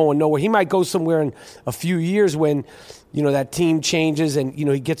 He ain't going nowhere. He might go somewhere in a few years when, that team changes and,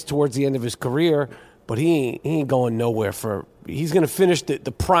 he gets towards the end of his career. But he ain't going nowhere he's going to finish the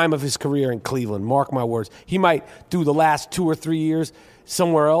prime of his career in Cleveland. Mark my words. He might do the last 2 or 3 years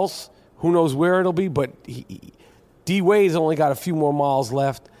somewhere else. Who knows where it'll be? But D-Wade's only got a few more miles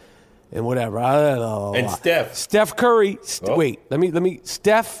left. And whatever. And Steph Curry. Wait, let me.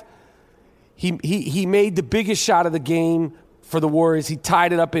 Steph. He made the biggest shot of the game for the Warriors. He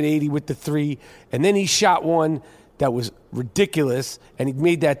tied it up at 80 with the 3, and then he shot one that was ridiculous, and he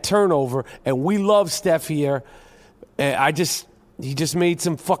made that turnover. And we love Steph here. And he just made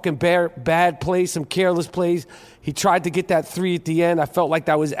some fucking bad plays, some careless plays. He tried to get that 3 at the end. I felt like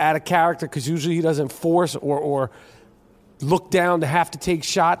that was out of character because usually he doesn't force or look down to have to take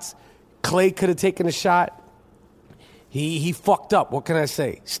shots. Clay could have taken a shot. He fucked up. What can I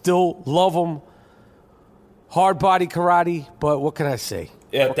say? Still love him. Hard body karate, but what can I say?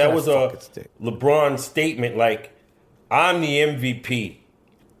 Yeah, that was a LeBron statement like, I'm the MVP.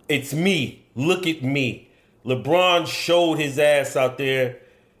 It's me. Look at me. LeBron showed his ass out there,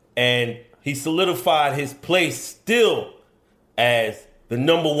 and he solidified his place still as the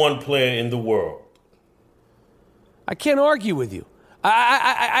number 1 player in the world. I can't argue with you.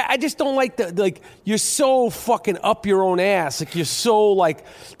 I just don't like you're so fucking up your own ass. Like you're so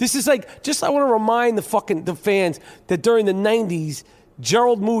this is I want to remind the fans that during the 90s,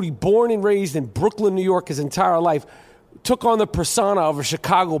 Gerald Moody, born and raised in Brooklyn, New York his entire life, took on the persona of a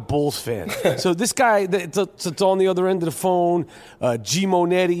Chicago Bulls fan. So this guy that's on the other end of the phone, G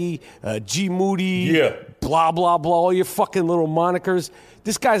Monetti, G Moody, blah, blah, blah, all your fucking little monikers.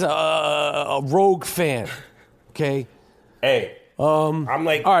 This guy's a rogue fan, okay? Hey. I'm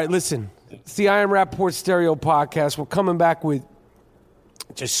like... All right, listen. It's the I Am Rappaport Stereo Podcast. We're coming back with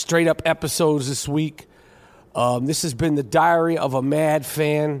just straight-up episodes this week. This has been the Diary of a Mad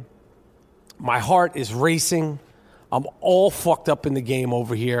Fan. My heart is racing. I'm all fucked up in the game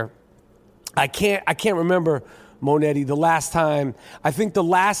over here. I can't remember, Monetti, the last time... I think the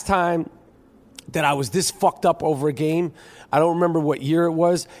last time that I was this fucked up over a game, I don't remember what year it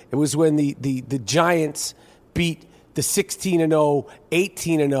was. It was when the Giants beat... the 16-0,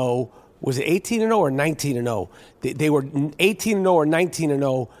 18-0, was it 18-0 or 19-0? They were 18-0 or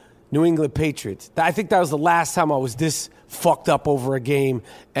 19-0 New England Patriots. I think that was the last time I was this fucked up over a game,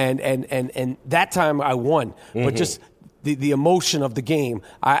 and that time I won. Mm-hmm. But just the emotion of the game,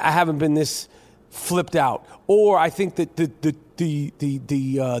 I haven't been this flipped out. Or I think that the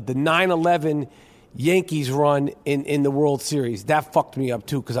 9-11 Yankees run in the World Series, that fucked me up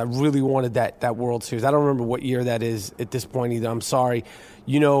too because I really wanted that World Series. I don't remember what year that is at this point either. I'm sorry.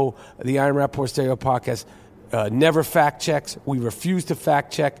 The I Am Rappaport Stereo Podcast never fact checks. We refuse to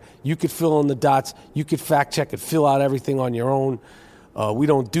fact check. You could fill in the dots. You could fact check and fill out everything on your own. We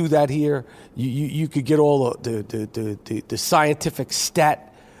don't do that here. You could get all the scientific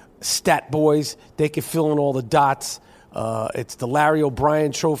stat boys. They could fill in all the dots. It's the Larry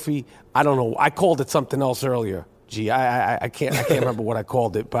O'Brien Trophy. I don't know. I called it something else earlier. Gee, I can't remember what I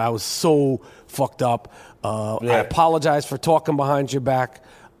called it, but I was so fucked up. I apologize for talking behind your back,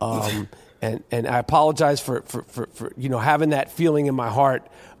 and I apologize for having that feeling in my heart.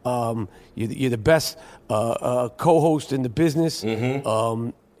 You're the best co-host in the business.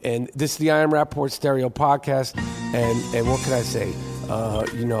 And this is the I Am Rappaport Stereo Podcast. And what can I say?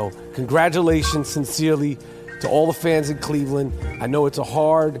 Congratulations sincerely to all the fans in Cleveland. I know it's a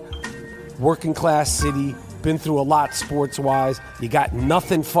hard working class city. Been through a lot sports-wise. You got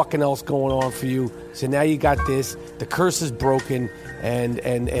nothing fucking else going on for you. So now you got this. The curse is broken. And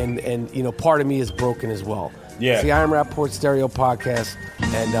part of me is broken as well. Yeah. It's the I Am Rappaport Stereo Podcast.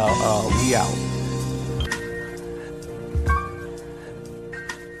 And we out.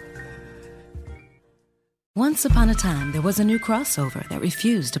 Once upon a time, there was a new crossover that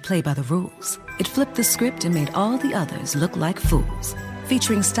refused to play by the rules. It flipped the script and made all the others look like fools.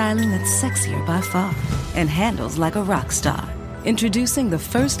 Featuring styling that's sexier by far and handles like a rock star. Introducing the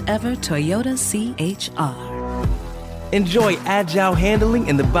first ever Toyota CHR. Enjoy agile handling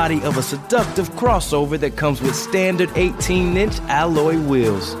in the body of a seductive crossover that comes with standard 18-inch alloy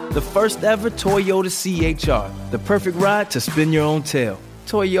wheels. The first ever Toyota CHR. The perfect ride to spin your own tail.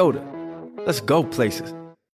 Toyota. Let's go places.